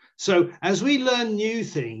knowledge. So as we learn new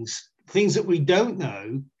things that we don't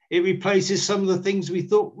know, it replaces some of the things we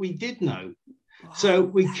thought we did know. So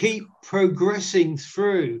we keep progressing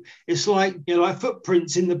through. It's like, like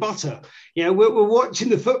footprints in the butter. We're watching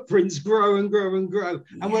the footprints grow and grow and grow.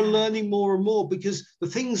 And we're learning more and more, because the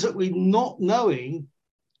things that we're not knowing,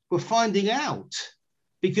 we're finding out.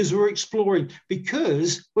 Because we're exploring,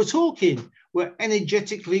 because we're talking, we're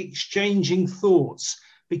energetically exchanging thoughts,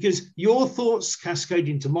 because your thoughts cascade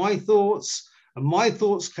into my thoughts, and my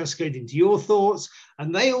thoughts cascade into your thoughts,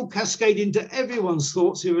 and they all cascade into everyone's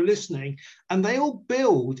thoughts who are listening, and they all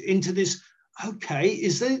build into this, okay,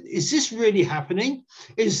 is this really happening?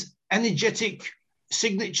 Is energetic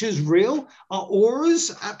signatures real? Are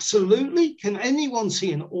auras? Absolutely. Can anyone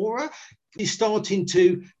see an aura? It's starting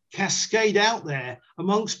to cascade out there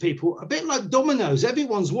amongst people, a bit like dominoes.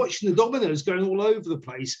 Everyone's watching the dominoes going all over the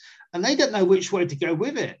place, and they don't know which way to go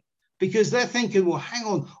with it, because they're thinking, well, hang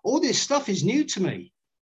on, all this stuff is new to me.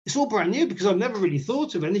 It's all brand new, because I've never really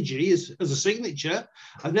thought of energy as a signature.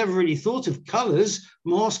 I've never really thought of colors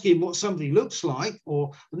masking what somebody looks like,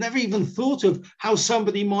 or I've never even thought of how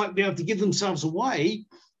somebody might be able to give themselves away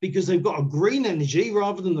because they've got a green energy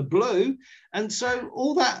rather than the blue. And so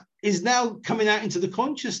all that is now coming out into the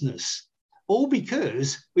consciousness, all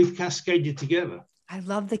because we've cascaded together. I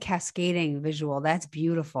love the cascading visual. That's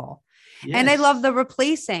beautiful. Yes. And I love the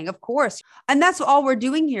replacing, of course. And that's all we're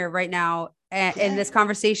doing here right now in this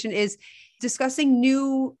conversation, is discussing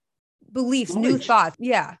new beliefs, new knowledge, thoughts.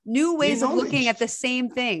 Yeah. New ways of looking knowledge. at the same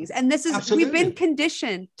things. And this is, we've been Absolutely.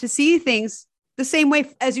 conditioned to see things the same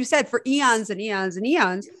way, as you said, for eons and eons and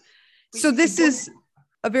eons. So We this don't, is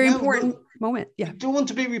a very no, important moment. we Yeah. don't want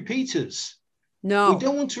to be repeaters. We No,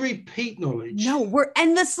 don't want to repeat knowledge. no, we're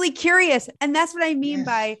endlessly curious. And that's what I mean Yes.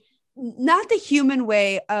 by not the human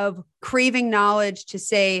way of craving knowledge to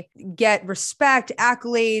say, get respect,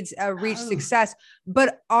 accolades, reach success,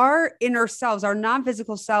 but our inner selves, our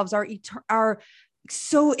non-physical selves are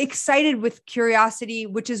so excited with curiosity,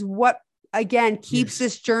 which is what, again, keeps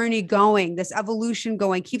this journey going, this evolution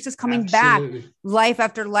going, keeps us coming back life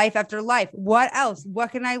after life after life. What else?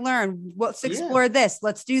 What can I learn? Let's explore this.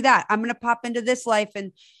 Let's do that. I'm going to pop into this life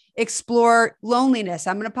and explore loneliness.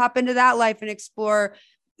 I'm going to pop into that life and explore,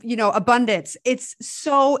 abundance. It's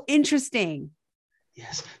so interesting.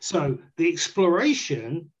 Yes. So the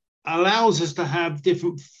exploration allows us to have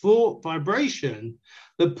different thought vibration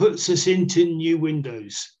that puts us into new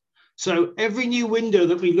windows. So every new window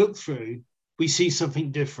that we look through, we see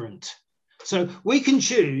something different. So we can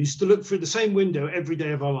choose to look through the same window every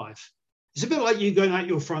day of our life. It's a bit like you going out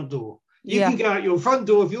your front door. You can go out your front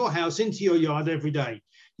door of your house into your yard every day.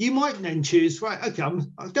 You might then choose, right, okay,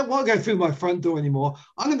 I don't want to go through my front door anymore.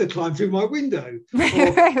 I'm going to climb through my window. Right.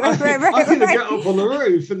 I'm going to get up on the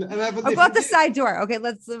roof and have a about the side door. Okay,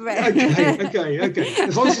 let's. Okay.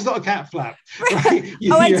 As long as it's not a cat flap. Right?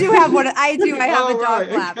 I do have one. I have a dog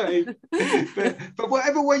flap. Okay. But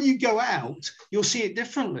whatever way you go out, you'll see it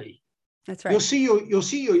differently. That's right. You'll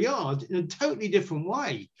see your yard in a totally different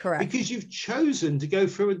way. Correct. Because you've chosen to go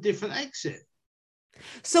through a different exit.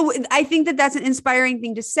 So I think that that's an inspiring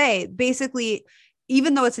thing to say. Basically,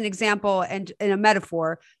 even though it's an example and a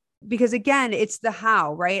metaphor, because again, it's the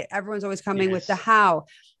how, right? Everyone's always coming with the how.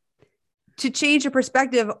 To change your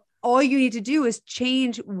perspective, all you need to do is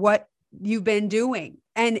change what you've been doing.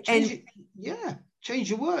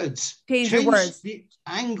 Change your words. Change your words. The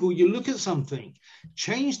angle you look at something.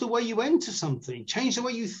 Change the way you enter something. Change the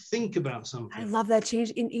way you think about something. I love that.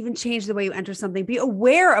 Even change the way you enter something. Be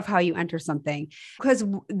aware of how you enter something, because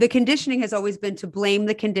the conditioning has always been to blame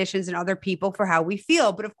the conditions and other people for how we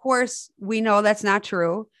feel. But of course, we know that's not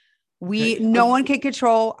true. No one can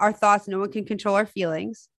control our thoughts. No one can control our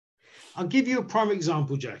feelings. I'll give you a prime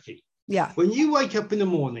example, Jackie. Yeah. When you wake up in the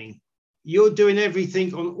morning, you're doing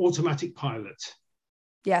everything on automatic pilot.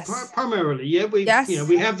 Yes. Primarily, yeah. We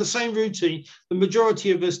have the same routine. The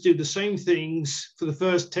majority of us do the same things for the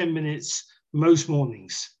first 10 minutes most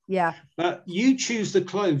mornings. Yeah. But you choose the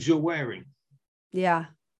clothes you're wearing. Yeah.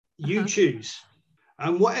 You choose.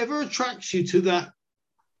 And whatever attracts you to that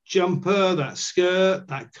jumper, that skirt,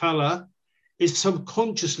 that color is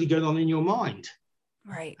subconsciously going on in your mind.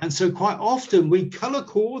 Right. And so quite often we color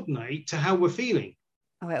coordinate to how we're feeling.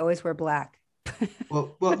 Oh, I always wear black.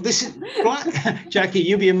 Well, this is black, Jackie.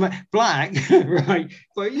 You be black, right?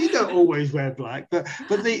 Well, you don't always wear black, but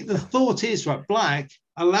the thought is, right, black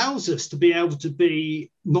allows us to be able to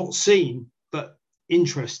be not seen but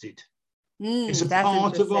interested. It's a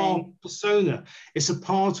part of our persona. It's a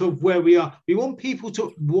part of where we are. We want people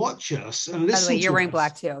to watch us and listen. By the way, you're wearing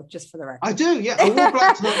black too, just for the record. I do, yeah. I wore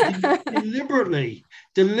black tonight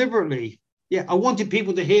deliberately. Yeah, I wanted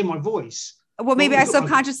people to hear my voice. Well, maybe I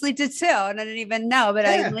subconsciously did too, and I didn't even know, but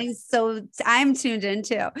I'm tuned in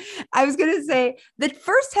too. I was going to say the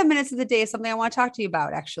first 10 minutes of the day is something I want to talk to you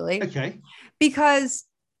about, actually. Okay. Because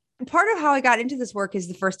part of how I got into this work is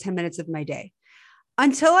the first 10 minutes of my day.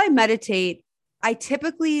 Until I meditate, I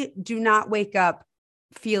typically do not wake up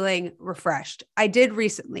feeling refreshed. I did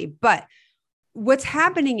recently, but what's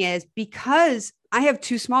happening is because I have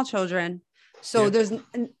 2 small children. So there's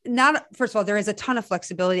not, first of all, there is a ton of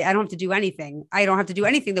flexibility. I don't have to do anything. I don't have to do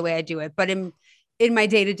anything the way I do it. But in my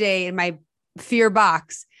day-to-day, in my fear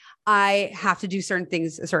box, I have to do certain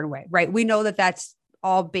things a certain way, right? We know that that's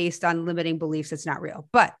all based on limiting beliefs. It's not real,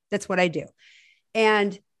 but that's what I do.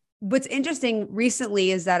 And what's interesting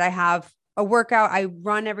recently is that I have a workout. I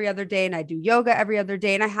run every other day and I do yoga every other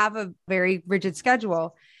day. And I have a very rigid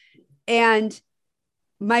schedule. And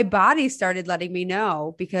my body started letting me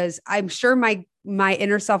know, because I'm sure my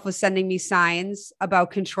inner self was sending me signs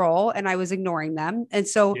about control and I was ignoring them. And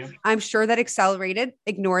so I'm sure that accelerated,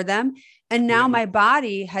 ignore them. And now my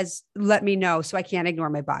body has let me know. So I can't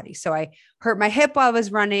ignore my body. So I hurt my hip while I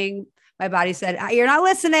was running. My body said, you're not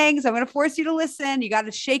listening. So I'm going to force you to listen. You got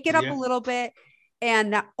to shake it up a little bit.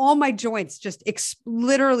 And all my joints just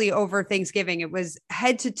literally over Thanksgiving, it was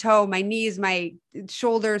head to toe, my knees, my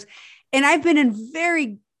shoulders. And I've been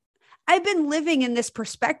living in this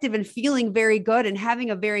perspective and feeling very good and having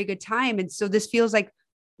a very good time. And so this feels like,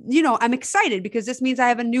 I'm excited because this means I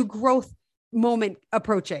have a new growth moment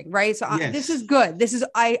approaching, right? So this is good. This is,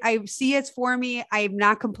 I see it's for me. I'm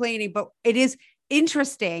not complaining, but it is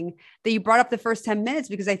interesting that you brought up the first 10 minutes,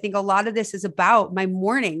 because I think a lot of this is about my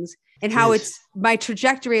mornings and how it's my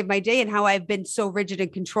trajectory of my day and how I've been so rigid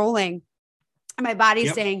and controlling. And my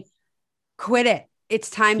body's saying, quit it. It's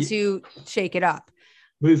time to shake it up.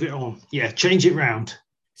 Move it on. Yeah. Change it round.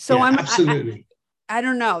 So absolutely. I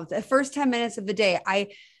don't know. The first 10 minutes of the day, I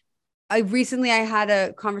had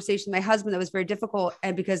a conversation with my husband that was very difficult.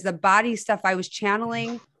 And because the body stuff I was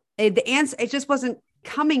channeling, the answer, it just wasn't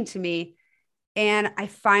coming to me. And I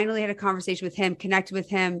finally had a conversation with him, connected with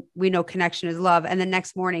him. We know connection is love. And the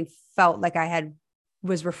next morning felt like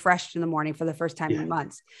was refreshed in the morning for the first time in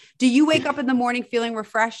months. Do you wake up in the morning feeling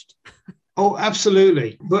refreshed? Oh,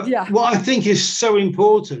 absolutely. But what I think is so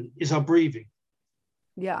important is our breathing.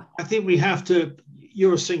 Yeah. I think we have to,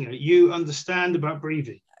 you're a singer, you understand about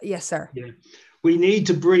breathing. Yes, sir. Yeah. We need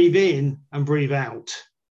to breathe in and breathe out.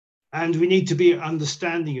 And we need to be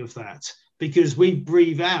understanding of that, because we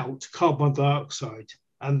breathe out carbon dioxide,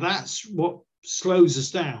 and that's what slows us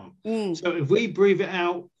down. So if we breathe it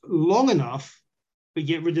out long enough, we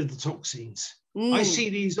get rid of the toxins. I see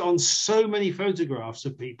these on so many photographs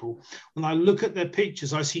of people. When I look at their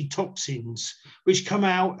pictures, I see toxins which come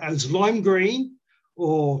out as lime green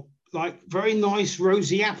or like very nice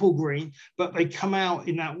rosy apple green, but they come out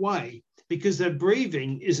in that way because their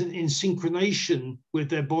breathing isn't in synchronization with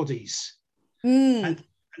their bodies. And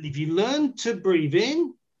if you learn to breathe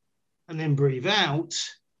in and then breathe out,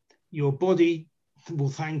 your body will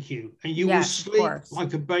thank you, and you will sleep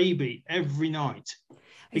like a baby every night.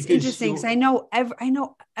 It's interesting because I know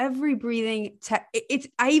every breathing.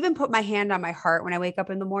 I even put my hand on my heart when I wake up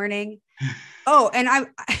in the morning. Oh, and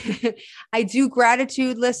I do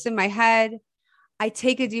gratitude lists in my head. I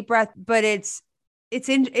take a deep breath, but it's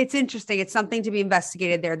interesting. It's something to be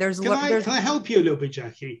investigated there. Can I help you a little bit,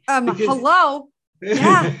 Jackie? Hello.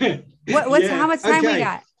 Yeah. How much time we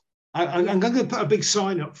got? I'm going to put a big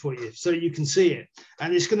sign up for you so you can see it,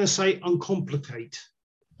 and it's going to say uncomplicate.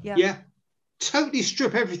 Yeah. Totally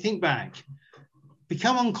strip everything back.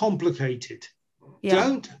 Become uncomplicated.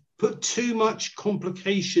 Don't put too much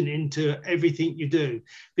complication into everything you do,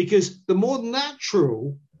 because the more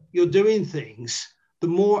natural you're doing things, the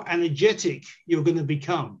more energetic you're going to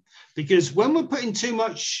become. Because when we're putting too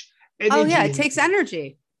much energy, it takes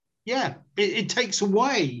energy. Yeah, it takes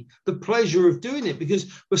away the pleasure of doing it,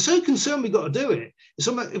 because we're so concerned we've got to do it.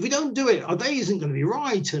 If we don't do it, our day isn't going to be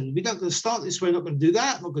right, and we're not going to start this way, not going to do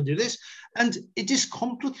that, not going to do this. And it just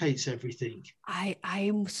complicates everything. I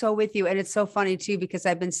am so with you. And it's so funny too, because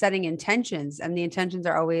I've been setting intentions, and the intentions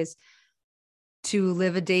are always to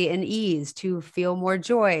live a day in ease, to feel more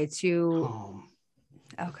joy, to calm.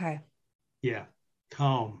 Okay. Yeah,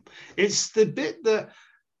 calm. It's the bit that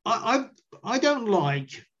I don't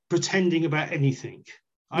like pretending about anything.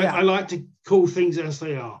 I like to call things as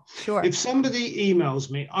they are. Sure. If somebody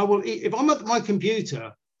emails me, if I'm at my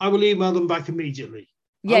computer, I will email them back immediately.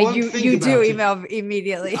 Yeah, you do email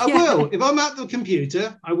immediately. I will. If I'm at the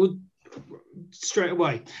computer, I will straight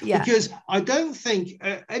away. Yeah. Because I don't think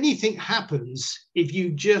anything happens if you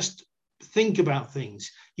just think about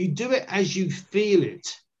things. You do it as you feel it.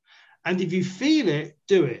 And if you feel it,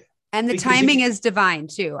 do it. And the timing is divine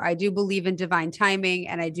too. I do believe in divine timing.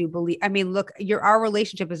 And I do believe, look, our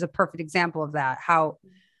relationship is a perfect example of that. How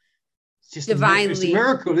it's just divinely. It's a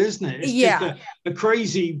miracle, isn't it? It's just a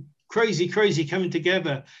crazy coming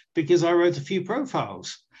together because I wrote a few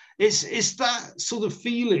profiles. It's that sort of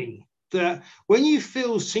feeling that when you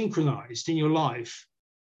feel synchronized in your life,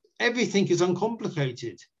 everything is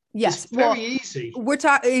uncomplicated. Yes. It's very easy. We're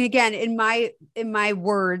talking again in my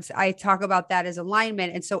words, I talk about that as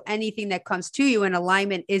alignment. And so anything that comes to you in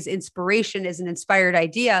alignment is inspiration, is an inspired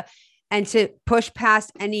idea. And to push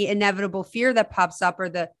past any inevitable fear that pops up, or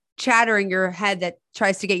the chatter in your head that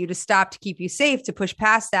tries to get you to stop to keep you safe, to push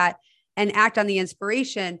past that and act on the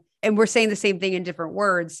inspiration. And we're saying the same thing in different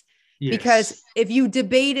words. Yes. Because if you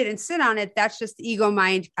debate it and sit on it, that's just the ego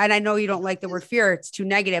mind. And I know you don't like the word fear, it's too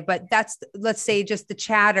negative, but that's, let's say, just the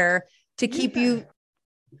chatter to keep you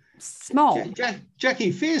small.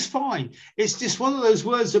 Jackie, fear is fine. It's just one of those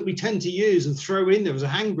words that we tend to use and throw in there as a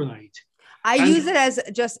hand grenade. Use it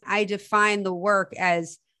as I define the work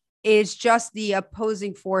as is just the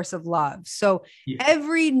opposing force of love. So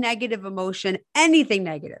every negative emotion, anything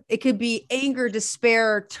negative, it could be anger,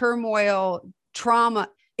 despair, turmoil, trauma.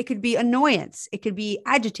 It could be annoyance. It could be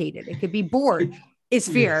agitated. It could be bored, is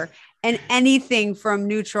fear. And anything from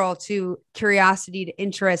neutral to curiosity to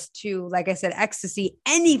interest to, like I said, ecstasy,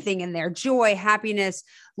 anything in there, joy, happiness,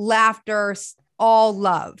 laughter, all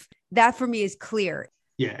love. That for me is clear.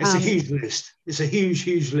 Yeah, it's a huge list. It's a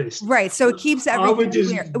huge list. Right. So it keeps everything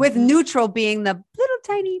just, clear, with neutral being the little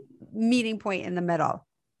tiny meeting point in the middle.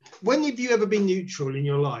 When have you ever been neutral in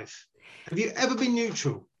your life? Have you ever been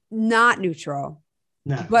neutral? Not neutral.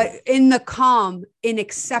 No. But in the calm, in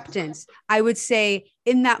acceptance, I would say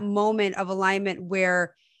in that moment of alignment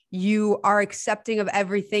where you are accepting of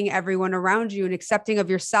everything, everyone around you, and accepting of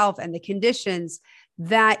yourself and the conditions,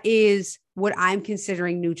 that is what I'm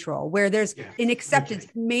considering neutral, where there's an acceptance,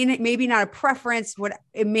 maybe not a preference, what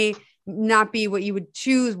it may not be what you would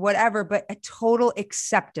choose, whatever, but a total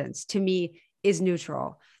acceptance to me is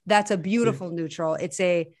neutral. That's a beautiful neutral.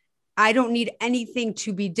 I don't need anything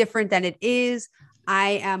to be different than it is.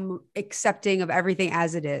 I am accepting of everything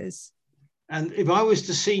as it is. And if I was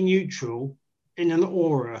to see neutral in an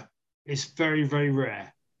aura, it's very, very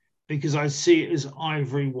rare because I see it as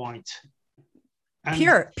ivory white. And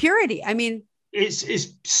purity. I mean, it's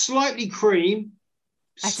slightly cream,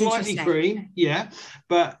 yeah,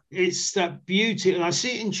 but it's that beauty, and I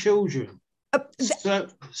see it in children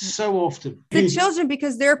so often. The children,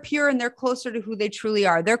 because they're pure and they're closer to who they truly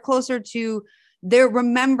are. They're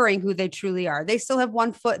remembering who they truly are. They still have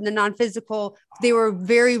one foot in the non-physical. They were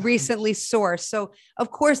very recently sourced. So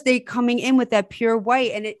of course they coming in with that pure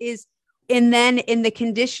white, and it is, and then in the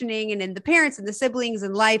conditioning and in the parents and the siblings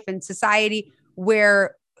and life and society,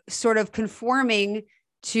 where sort of conforming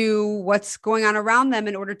to what's going on around them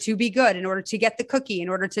in order to be good, in order to get the cookie, in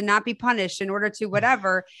order to not be punished, in order to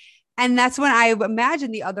whatever. And that's when I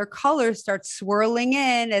imagine the other colors start swirling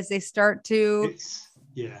in as they start to.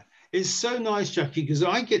 It's so nice, Jackie, because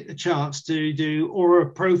I get the chance to do aura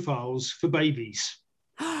profiles for babies.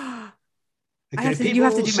 Okay, you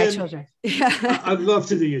have to do my children. I'd love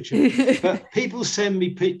to do your children. But people send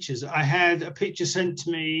me pictures. I had a picture sent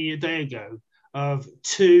to me a day ago of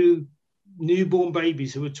 2 newborn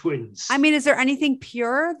babies who were twins. I mean, is there anything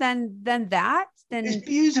purer than that? It's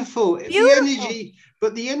beautiful.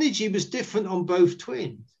 The energy was different on both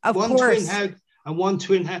twins. One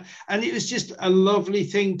twin had, and it was just a lovely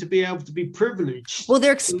thing to be able to be privileged. Well,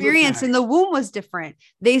 their experience in the womb was different.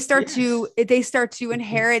 They start to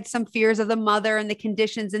inherit some fears of the mother and the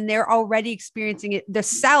conditions, and they're already experiencing it. The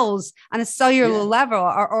cells on a cellular level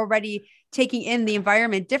are already taking in the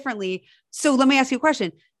environment differently. So let me ask you a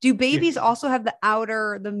question. Do babies also have the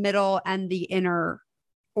outer, the middle, and the inner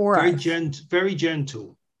aura? Very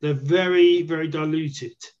gentle. They're very, very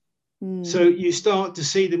diluted. So you start to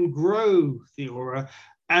see them grow the aura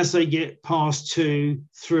as they get past 2,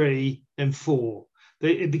 3, and 4.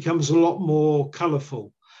 It becomes a lot more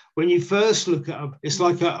colorful. When you first look at them, it's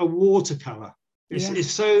like a watercolor. It's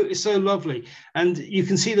so lovely. And you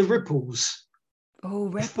can see the ripples. Oh,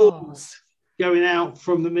 ripples. Going out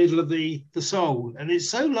from the middle of the soul. And it's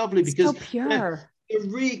so lovely because so pure. They're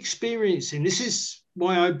re-experiencing. This is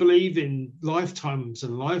why I believe in lifetimes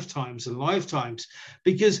and lifetimes and lifetimes,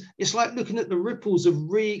 because it's like looking at the ripples of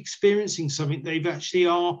re-experiencing something they've actually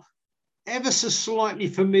are ever so slightly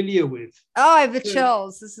familiar with. Oh, I have the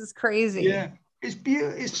chills. This is crazy. Yeah, it's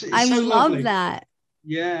beautiful. It's I so love lovely. that.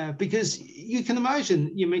 Yeah, because you can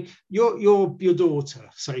imagine, you mean your daughter,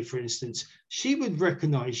 say for instance, she would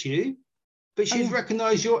recognize you, but she'd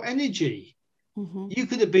recognize your energy. Mm-hmm. You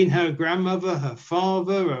could have been her grandmother, her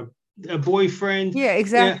father, a boyfriend. Yeah,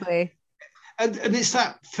 exactly. Yeah. And it's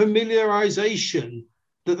that familiarization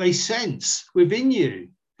that they sense within you.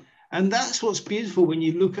 And that's what's beautiful when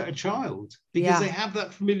you look at a child, because they have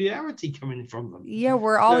that familiarity coming from them. Yeah,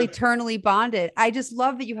 we're all eternally bonded. I just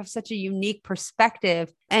love that you have such a unique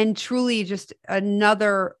perspective and truly just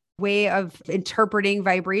another way of interpreting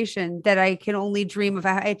vibration that I can only dream of.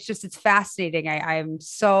 It's fascinating. I'm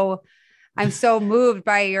so moved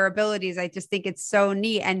by your abilities. I just think it's so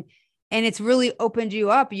neat. And it's really opened you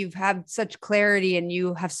up. You've had such clarity and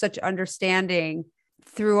you have such understanding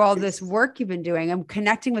through all this work you've been doing. I'm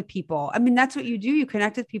connecting with people. I mean, that's what you do. You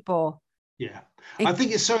connect with people. Yeah. I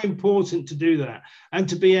think it's so important to do that and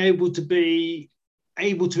to be able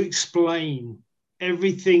to explain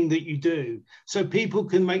everything that you do so people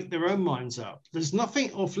can make their own minds up. There's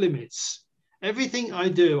nothing off limits. Everything I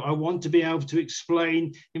do, I want to be able to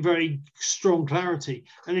explain in very strong clarity.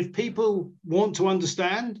 And if people want to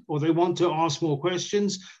understand or they want to ask more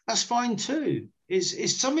questions, that's fine too.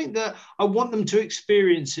 It's something that I want them to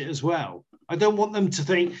experience it as well. I don't want them to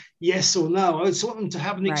think yes or no. I just want them to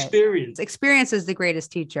have an experience. Experience is the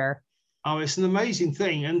greatest teacher. Oh, it's an amazing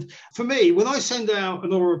thing. And for me, when I send out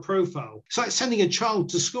an aura profile, it's like sending a child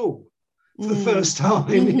to school. for the first time.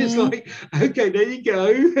 It's Mm-hmm. like, okay, there you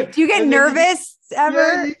go. Do you get nervous ever?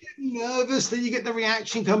 Yeah, you get nervous. Then you get the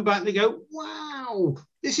reaction come back. And they go, wow,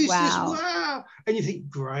 this is just Wow. wow. And you think,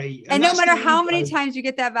 great. And And no that's the matter how many ego. times you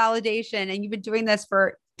get that validation and you've been doing this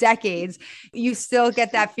for decades, you still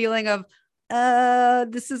get that feeling of,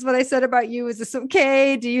 this is what I said about you. Is this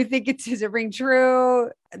okay? Do you think does it ring true?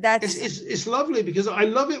 It's lovely because I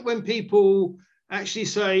love it when people actually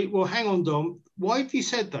say, well, hang on, Dom, why have you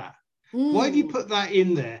said that? Why have you Mm. put that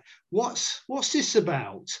in there? What's this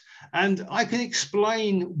about? And I can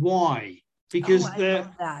explain why, Oh, because I they're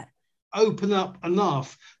love that. open up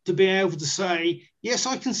enough to be able to say, yes,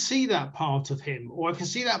 I can see that part of him, or I can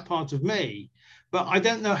see that part of me, but I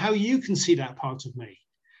don't know how you can see that part of me.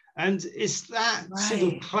 And it's that sort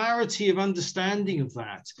of Right. clarity of understanding of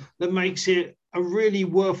that that makes it a really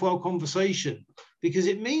worthwhile conversation, because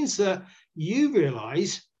it means that you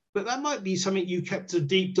realize, but that might be something you kept a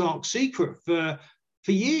deep, dark secret for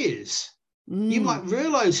years. You Mm. might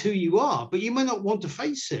realize who you are, but you may not want to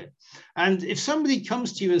face it. And if somebody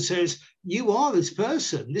comes to you and says, you are this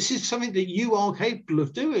person, this is something that you are capable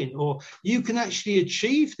of doing, or you can actually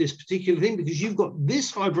achieve this particular thing because you've got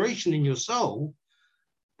this vibration in your soul,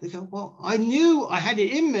 they go, well, I knew I had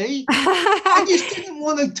it in me. I just didn't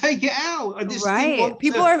want to take it out. I just didn't Right. want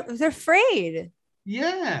People to. they're afraid.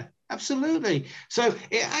 Yeah, absolutely. So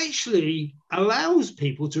it actually allows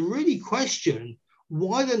people to really question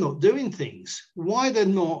why they're not doing things, why they're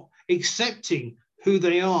not accepting who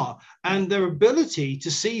they are, and their ability to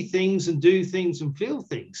see things and do things and feel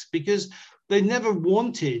things, because they never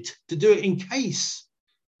wanted to do it in case,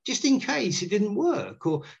 just in case it didn't work,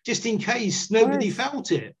 or just in case Of nobody course.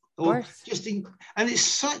 felt it, Of or course. just in. And it's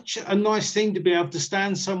such a nice thing to be able to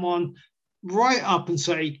stand someone right up and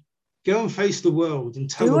say, go and face the world and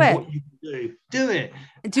tell Do them it. what you can do. Do it.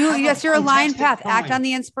 Do Have a yes, your aligned fantastic path. Act on time.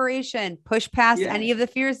 the inspiration. Push past Yeah. any of the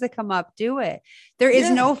fears that come up. Do it. There is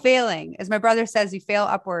Yeah. no failing. As my brother says, you fail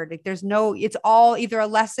upward. Like there's no, it's all either a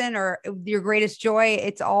lesson or your greatest joy.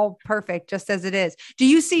 It's all perfect just as it is. Do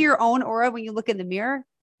you see your own aura when you look in the mirror?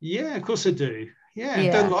 Yeah, of course I do. Yeah, don't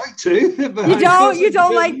Yeah. like to, You but of don't? course I You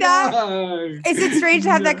don't do. like that? No, Is it strange to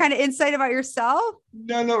have that no, kind of insight about yourself?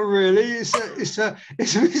 no, not really. It's a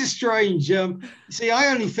bit strange. See, I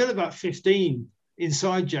only feel about 15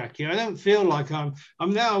 inside, Jackie. I don't feel like I'm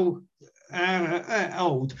now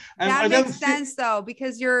old, and That I don't makes feel. sense though,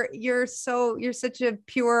 because you're such a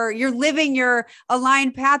pure, you're living your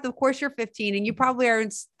aligned path. Of course you're 15 and you probably are.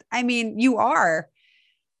 I mean, you are. I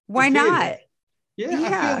Why feel not? it. Yeah, I feel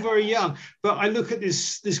Yeah. very young, but I look at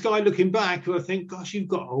this guy looking back, who I think, gosh, you've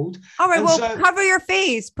got old, All right. and Well, so cover your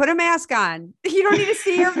face, put a mask on. You don't need to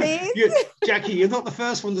see your face. Jackie, you're not the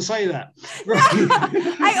first one to say that, No,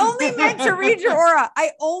 I only meant to read your right? aura.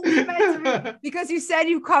 I only meant to read because you said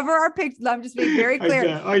you cover our pictures. I'm just being very I clear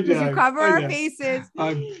know, I because you know, cover I our know. faces.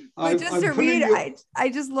 I'm, But I'm, just I'm to read, putting you. I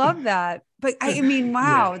just love that. But I mean, Yeah,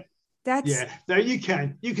 wow, that's yeah. No, you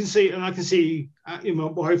can see, and I can see in my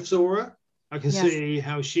wife's aura. I can yes. see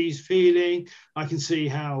how she's feeling. I can see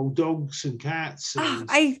how dogs and cats Oh, and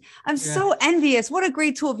I'm yeah, so envious. What a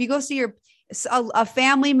great tool. If you go see a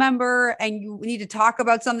family member and you need to talk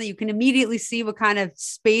about something, you can immediately see what kind of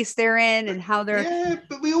space they're in and how they're. yeah.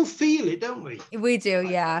 But we all feel it, don't we? We do,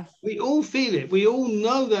 yeah. We all feel it. We all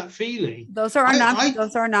know that feeling. Those are I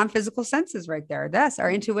those are our non-physical senses right there. That's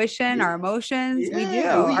our intuition, our yeah, emotions. We do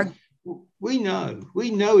yeah. We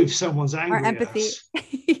know if someone's our angry at empathy. us.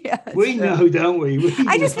 Yeah, it's We true. know, don't we? We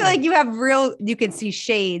I just feel know. like you can see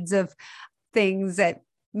shades of things that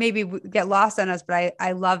maybe get lost on us, but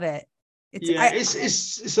I love it. It's Yeah, I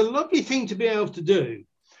it's a lovely thing to be able to do,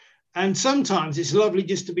 and sometimes it's lovely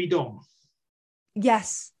just to be Dom.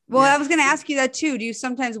 Yes. Well, Yeah, I was going to ask you that too. Do you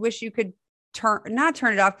sometimes wish you could not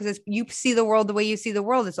turn it off because you see the world the way you see the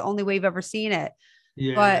world? It's the only way you've ever seen it.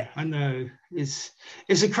 yeah. But I know it's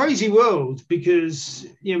a crazy world because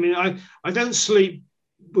I don't sleep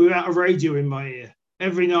without a radio in my ear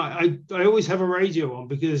every night. I always have a radio on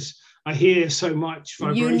because I hear so much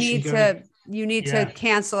vibration going. you need to Yeah,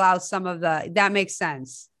 cancel out some of that makes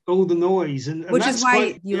sense. all the noise, and Which is that's why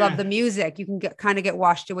quite you love yeah. the music. You can kind of get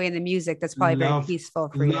washed away in the music. That's probably very Love, peaceful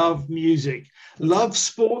for you. love music, That's love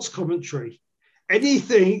sports commentary,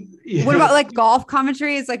 anything. what Yeah. about like golf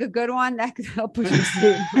commentary is like a good one that could help put you to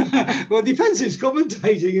sleep. Well, it depends who's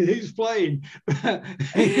commentating and who's playing.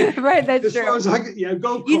 Right, that's As true. far as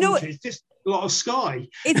golf You know, commentary, it's just a lot of sky.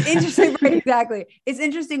 it's interesting, right? Exactly. It's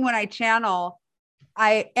interesting when I channel,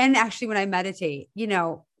 and actually when I meditate,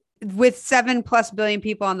 with 7+ billion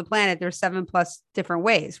people on the planet, there's 7+ different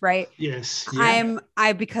ways, right? Yes,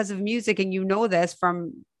 yeah, Because of music, and this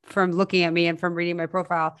from looking at me and from reading my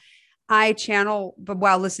profile, I channel but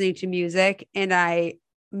while listening to music, and I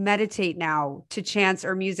meditate now to chants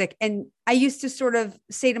or music. And I used to sort of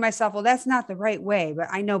say to myself, well, that's not the right way, but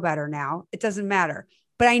I know better now. It doesn't matter.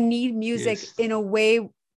 But I need music Yes. in a way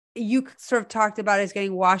you sort of talked about as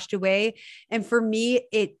getting washed away. And for me,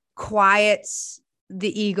 it quiets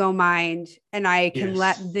the ego mind, and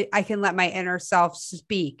Yes. I can let my inner self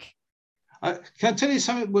speak. Can I tell you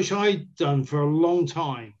something which I've done for a long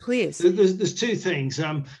time? Please. There's two things.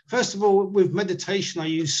 First of all, with meditation, I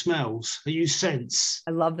use smells, I use scents.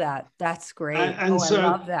 I love that. That's great. And Oh, I so,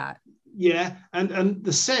 love that. yeah, and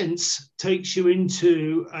the sense takes you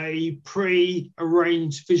into a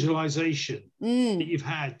pre-arranged visualization that Mm. you've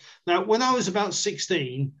had. Now, when I was about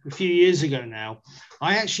 16, a few years ago now,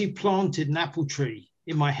 I actually planted an apple tree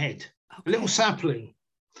in my head, a little Okay. sapling.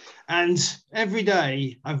 And every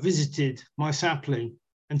day I've visited my sapling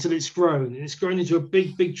until it's grown, and it's grown into a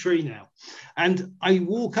big, big tree now. And I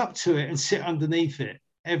walk up to it and sit underneath it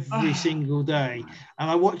every Oh, single day, and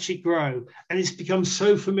I watch it grow, and it's become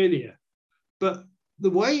so familiar. But the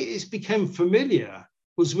way it's become familiar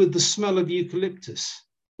was with the smell of eucalyptus,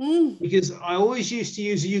 mm. because I always used to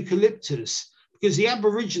use eucalyptus because the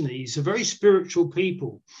Aborigines are very spiritual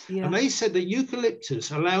people. And Yeah. they said that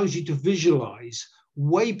eucalyptus allows you to visualize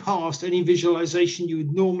way past any visualization you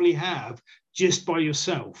would normally have just by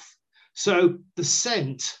yourself. So the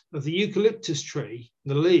scent of the eucalyptus tree,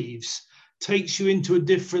 the leaves, takes you into a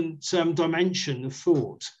different dimension of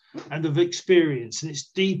thought and of experience. And it's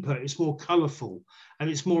deeper, it's more colorful, and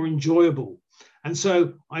it's more enjoyable. And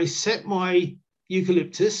so I set my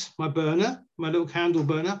eucalyptus, my burner, my little candle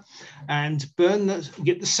burner, and burn that,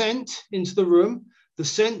 get the scent into the room. The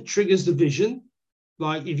scent triggers the vision.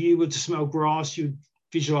 Like if you were to smell grass, you'd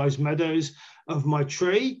visualize meadows of my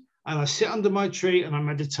tree. And I sit under my tree and I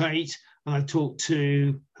meditate and I talk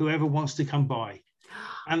to whoever wants to come by.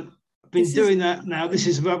 And I've been This is doing that now. This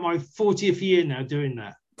is about my 40th year now doing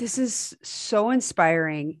that. this is so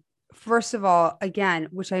inspiring. First of all, again,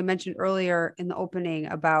 which I mentioned earlier in the opening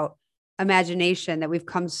about imagination, that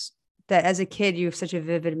that as a kid you have such a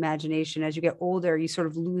vivid imagination. As you get older, you sort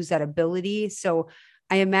of lose that ability. So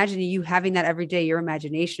I imagine you having that every day, your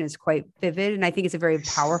imagination is quite vivid, and I think it's a very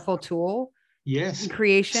powerful tool in Yes.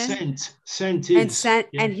 creation. Scent And is. sent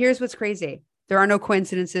Yeah. and here's what's crazy. There are no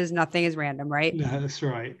coincidences, nothing is random, right? No, that's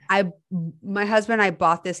right. I My husband and I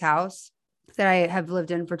bought this house that I have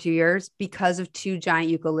lived in for 2 years because of two giant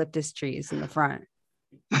eucalyptus trees in the front.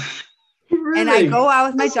 And I Really? go out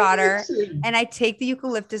with my That's daughter amazing. and I take the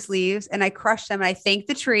eucalyptus leaves and I crush them and I thank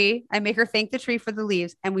the tree. I make her thank the tree for the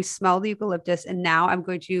leaves, and we smell the eucalyptus. And now I'm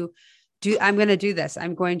going to do this.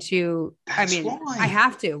 I'm going to, I That's mean, I why.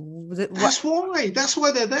 have to, what, That's why. That's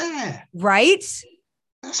why they're there. right?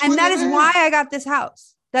 That's why And that they're is why there. I got this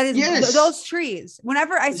house. That is Yes. those trees.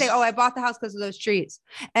 Whenever I say, It's- "Oh, I bought the house because of those trees,"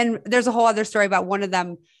 and there's a whole other story about one of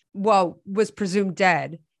them, well, was presumed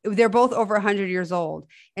dead. They're both over 100 years old,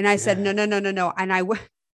 and I said, "No, yeah. no, no, no, no." And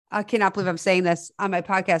I cannot believe I'm saying this on my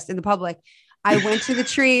podcast in the public. I went to the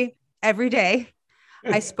tree every day.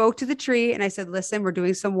 I spoke to the tree and I said, "Listen, we're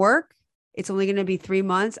doing some work. It's only going to be 3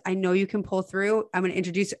 months. I know you can pull through. I'm going to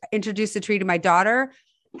introduce the tree to my daughter."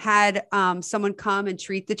 Had someone come and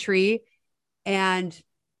treat the tree, and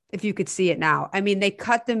if you could see it now, I mean, they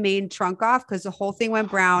cut the main trunk off because the whole thing went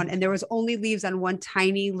brown and there was only leaves on one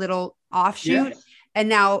tiny little Yeah. offshoot. And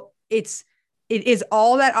now it is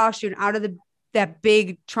all that offshoot out of that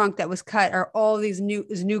big trunk that was cut are all these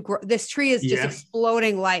this tree is just Yeah.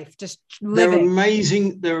 exploding life, just They're living.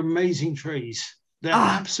 amazing. They're amazing trees. They're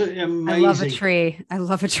Ah, absolutely I love a amazing. tree. I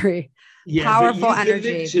love a tree. Yeah, but Powerful energy.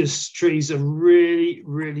 eucalyptus trees are really,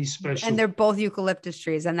 really And special. they're both eucalyptus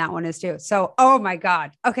trees, and that one is too. So, oh my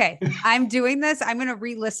God. Okay. I'm doing this. I'm going to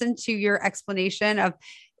re-listen to your explanation of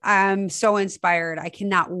I'm so inspired. I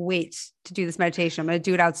cannot wait to do this meditation. I'm going to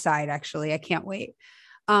do it outside. Actually, I can't wait.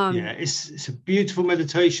 Yeah, Um, it's a beautiful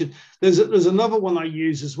meditation. There's another one I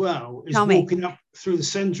use as well, is Tell me. walking up through the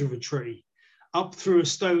center of a tree, up through a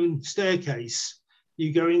stone staircase.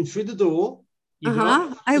 You go in through the door, you go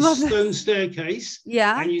up I the love stone this. staircase,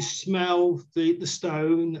 Yeah. and you smell the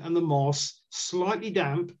stone and the moss, slightly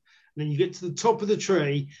damp. And then you get to the top of the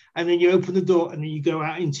tree, and then you open the door, and then you go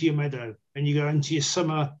out into your meadow, and you go into your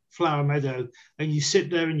summer flower meadow, and you sit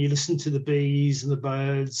there and you listen to the bees and the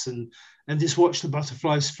birds and just watch the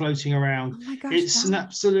butterflies floating around. Oh my gosh. It's an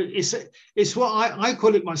absolute, it's what I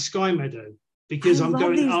call it my sky meadow, I because I'm love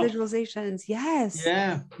going these up. visualizations. Yes.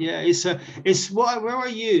 Yeah, yeah. It's where I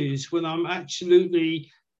use when I'm absolutely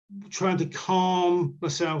trying to calm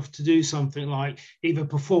myself to do something like either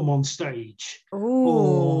perform on stage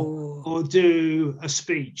or do a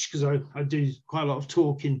speech, because I do quite a lot of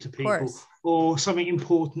talking to people, or something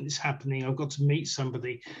important is happening. I've got to meet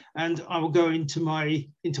somebody, and I will go into my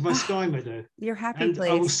sky meadow. Your happy and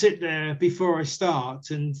place. I will sit there before I start,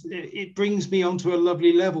 and it brings me onto a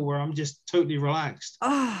lovely level where I'm just totally relaxed.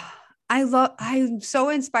 I'm so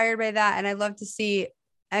inspired by that. And I love to see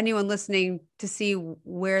anyone listening to see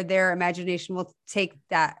where their imagination will take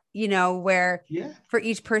that, where for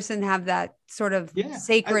each person have that sort of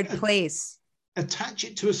sacred place. Attach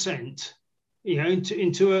it to a scent,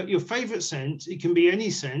 into your favorite scent. It can be any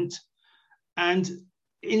scent, and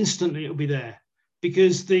instantly it'll be there,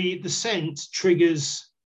 because the scent triggers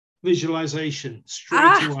visualization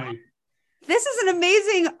straight away. This is an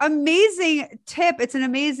amazing tip. It's an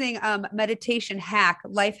amazing meditation hack,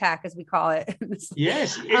 life hack, as we call it.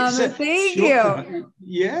 Yes. Thank you.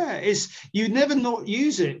 Yeah. You never not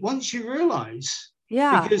use it once you realize.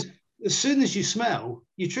 Yeah. Because as soon as you smell,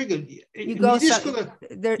 you trigger.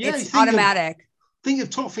 It's automatic. Think of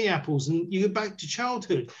toffee apples, and you go back to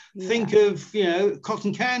childhood. Yeah. Think of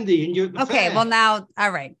cotton candy, and you're at the fair. Well, now,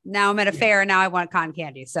 all right. Now I'm at a fair, and now I want cotton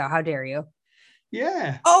candy. So how dare you?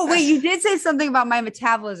 Yeah. Oh, wait, you did say something about my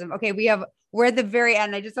metabolism. Okay, we're at the very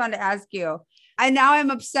end. I just wanted to ask you. I'm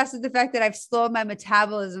obsessed with the fact that I've slowed my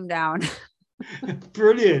metabolism down.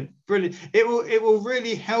 Brilliant. It will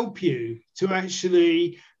really help you to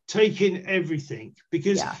actually take in everything,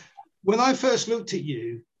 because when I first looked at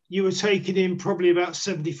you, you were taking in probably about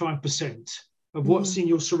 75% of what's in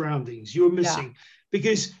your surroundings. You were missing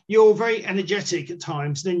because you're very energetic at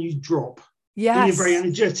times, then you drop. Yes. Then you're very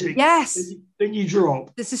energetic. Yes. Then you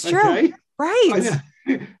drop. This is true. Okay? Right.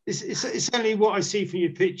 It's only what I see from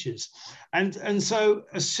your pictures. And so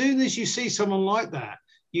as soon as you see someone like that,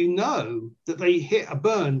 you know that they hit a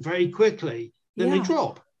burn very quickly, then they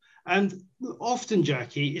drop. And often,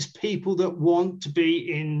 Jackie, it's people that want to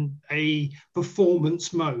be in a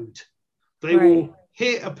performance mode. They will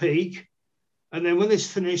hit a peak, and then when it's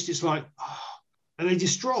finished, it's like, and they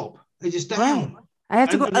just drop. They just down. Right. I have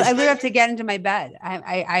to go. I literally have to get into my bed.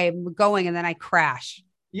 I'm going, and then I crash.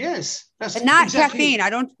 Yes, that's and not caffeine.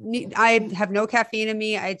 I have no caffeine in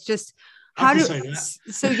me. It's just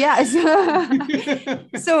so yes.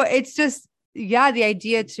 So it's just the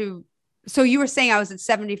idea to. So you were saying I was at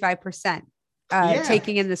 75%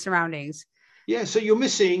 taking in the surroundings. Yeah, so you're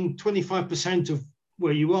missing 25% of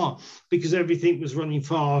where you are because everything was running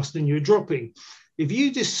fast and you're dropping. If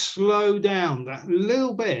you just slow down that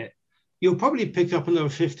little bit, you'll probably pick up another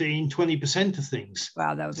 15, 20% of things.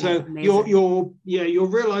 Wow, that would be amazing. Your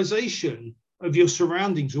realization of your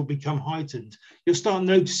surroundings will become heightened. You'll start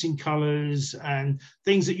noticing colors and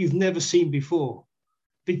things that you've never seen before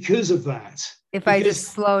because of that. I just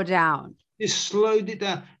slow down. Just slowed it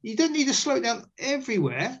down. You don't need to slow it down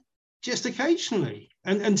everywhere, just occasionally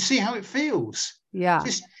and see how it feels. Yeah.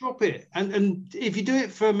 Just drop it. And if you do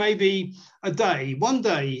it for maybe a day, one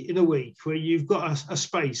day in a week where you've got a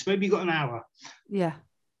space, maybe you've got an hour. Yeah.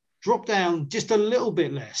 Drop down just a little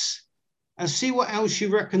bit less and see what else you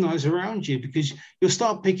recognize around you, because you'll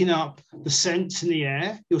start picking up the scents in the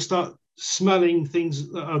air. You'll start smelling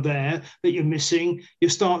things that are there that you're missing.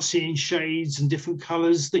 You'll start seeing shades and different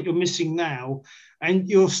colors that you're missing now. And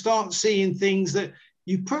you'll start seeing things that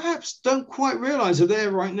you perhaps don't quite realize are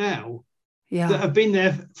there right now. Yeah. That have been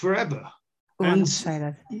there forever. Ooh, and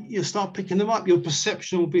you'll start picking them up. Your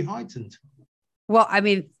perception will be heightened. Well, I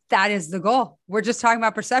mean, that is the goal. We're just talking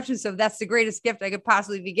about perception. So that's the greatest gift I could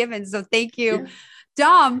possibly be given. So thank you. Yeah.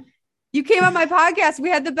 Dom, you came on my podcast. We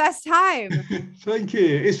had the best time. Thank you.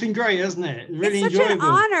 It's been great, hasn't it? Really it's such enjoyable.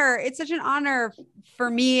 An honor. It's such an honor for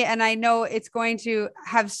me. And I know it's going to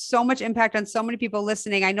have so much impact on so many people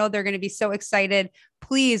listening. I know they're going to be so excited.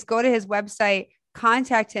 Please go to his website,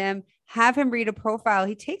 contact him, have him read a profile.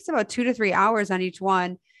 He takes about 2 to 3 hours on each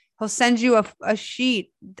one. He'll send you a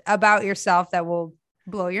sheet about yourself that will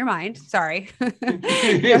blow your mind. Sorry.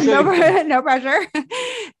 No pressure.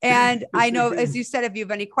 And I know, as you said, if you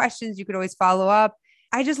have any questions, you could always follow up.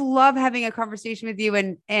 I just love having a conversation with you,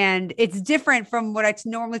 and it's different from what I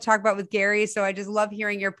normally talk about with Gary. So I just love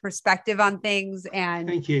hearing your perspective on things. And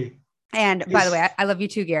thank you. And by the way, I love you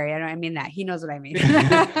too, Gary. I mean that. He knows what I mean.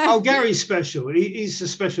 Oh, Gary's special. He's a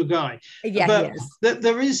special guy. Yeah, but he is.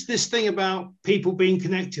 There is this thing about people being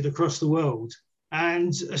connected across the world.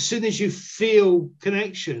 And as soon as you feel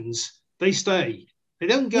connections, they stay. They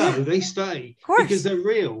don't go, they stay. Of course. Because they're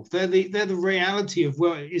real. They're the reality of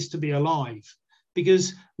what it is to be alive.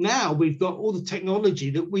 because now we've got all the technology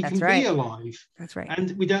that we can be alive. That's right.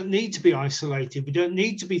 And we don't need to be isolated. We don't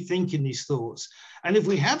need to be thinking these thoughts. And if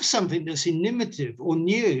we have something that's innovative or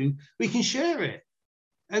new, we can share it.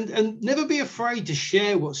 And never be afraid to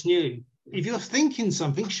share what's new. If you're thinking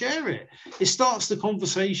something, share it. It starts the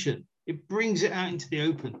conversation. It brings it out into the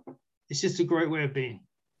open. It's just a great way of being.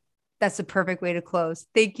 That's the perfect way to close.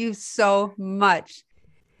 Thank you so much.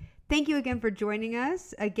 Thank you again for joining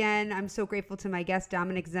us. Again, I'm so grateful to my guest,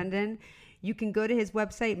 Dominic Zenden. You can go to his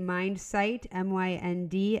website, Mindsite,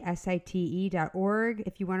 MYNDSITE.org,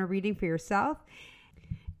 if you want a reading for yourself.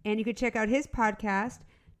 And you can check out his podcast,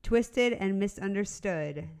 Twisted and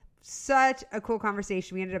Misunderstood. Such a cool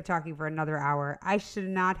conversation. We ended up talking for another hour. I should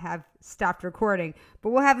not have stopped recording,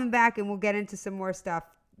 but we'll have him back and we'll get into some more stuff.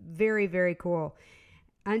 Very, very cool.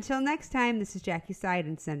 Until next time, this is Jackie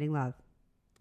Seiden sending love.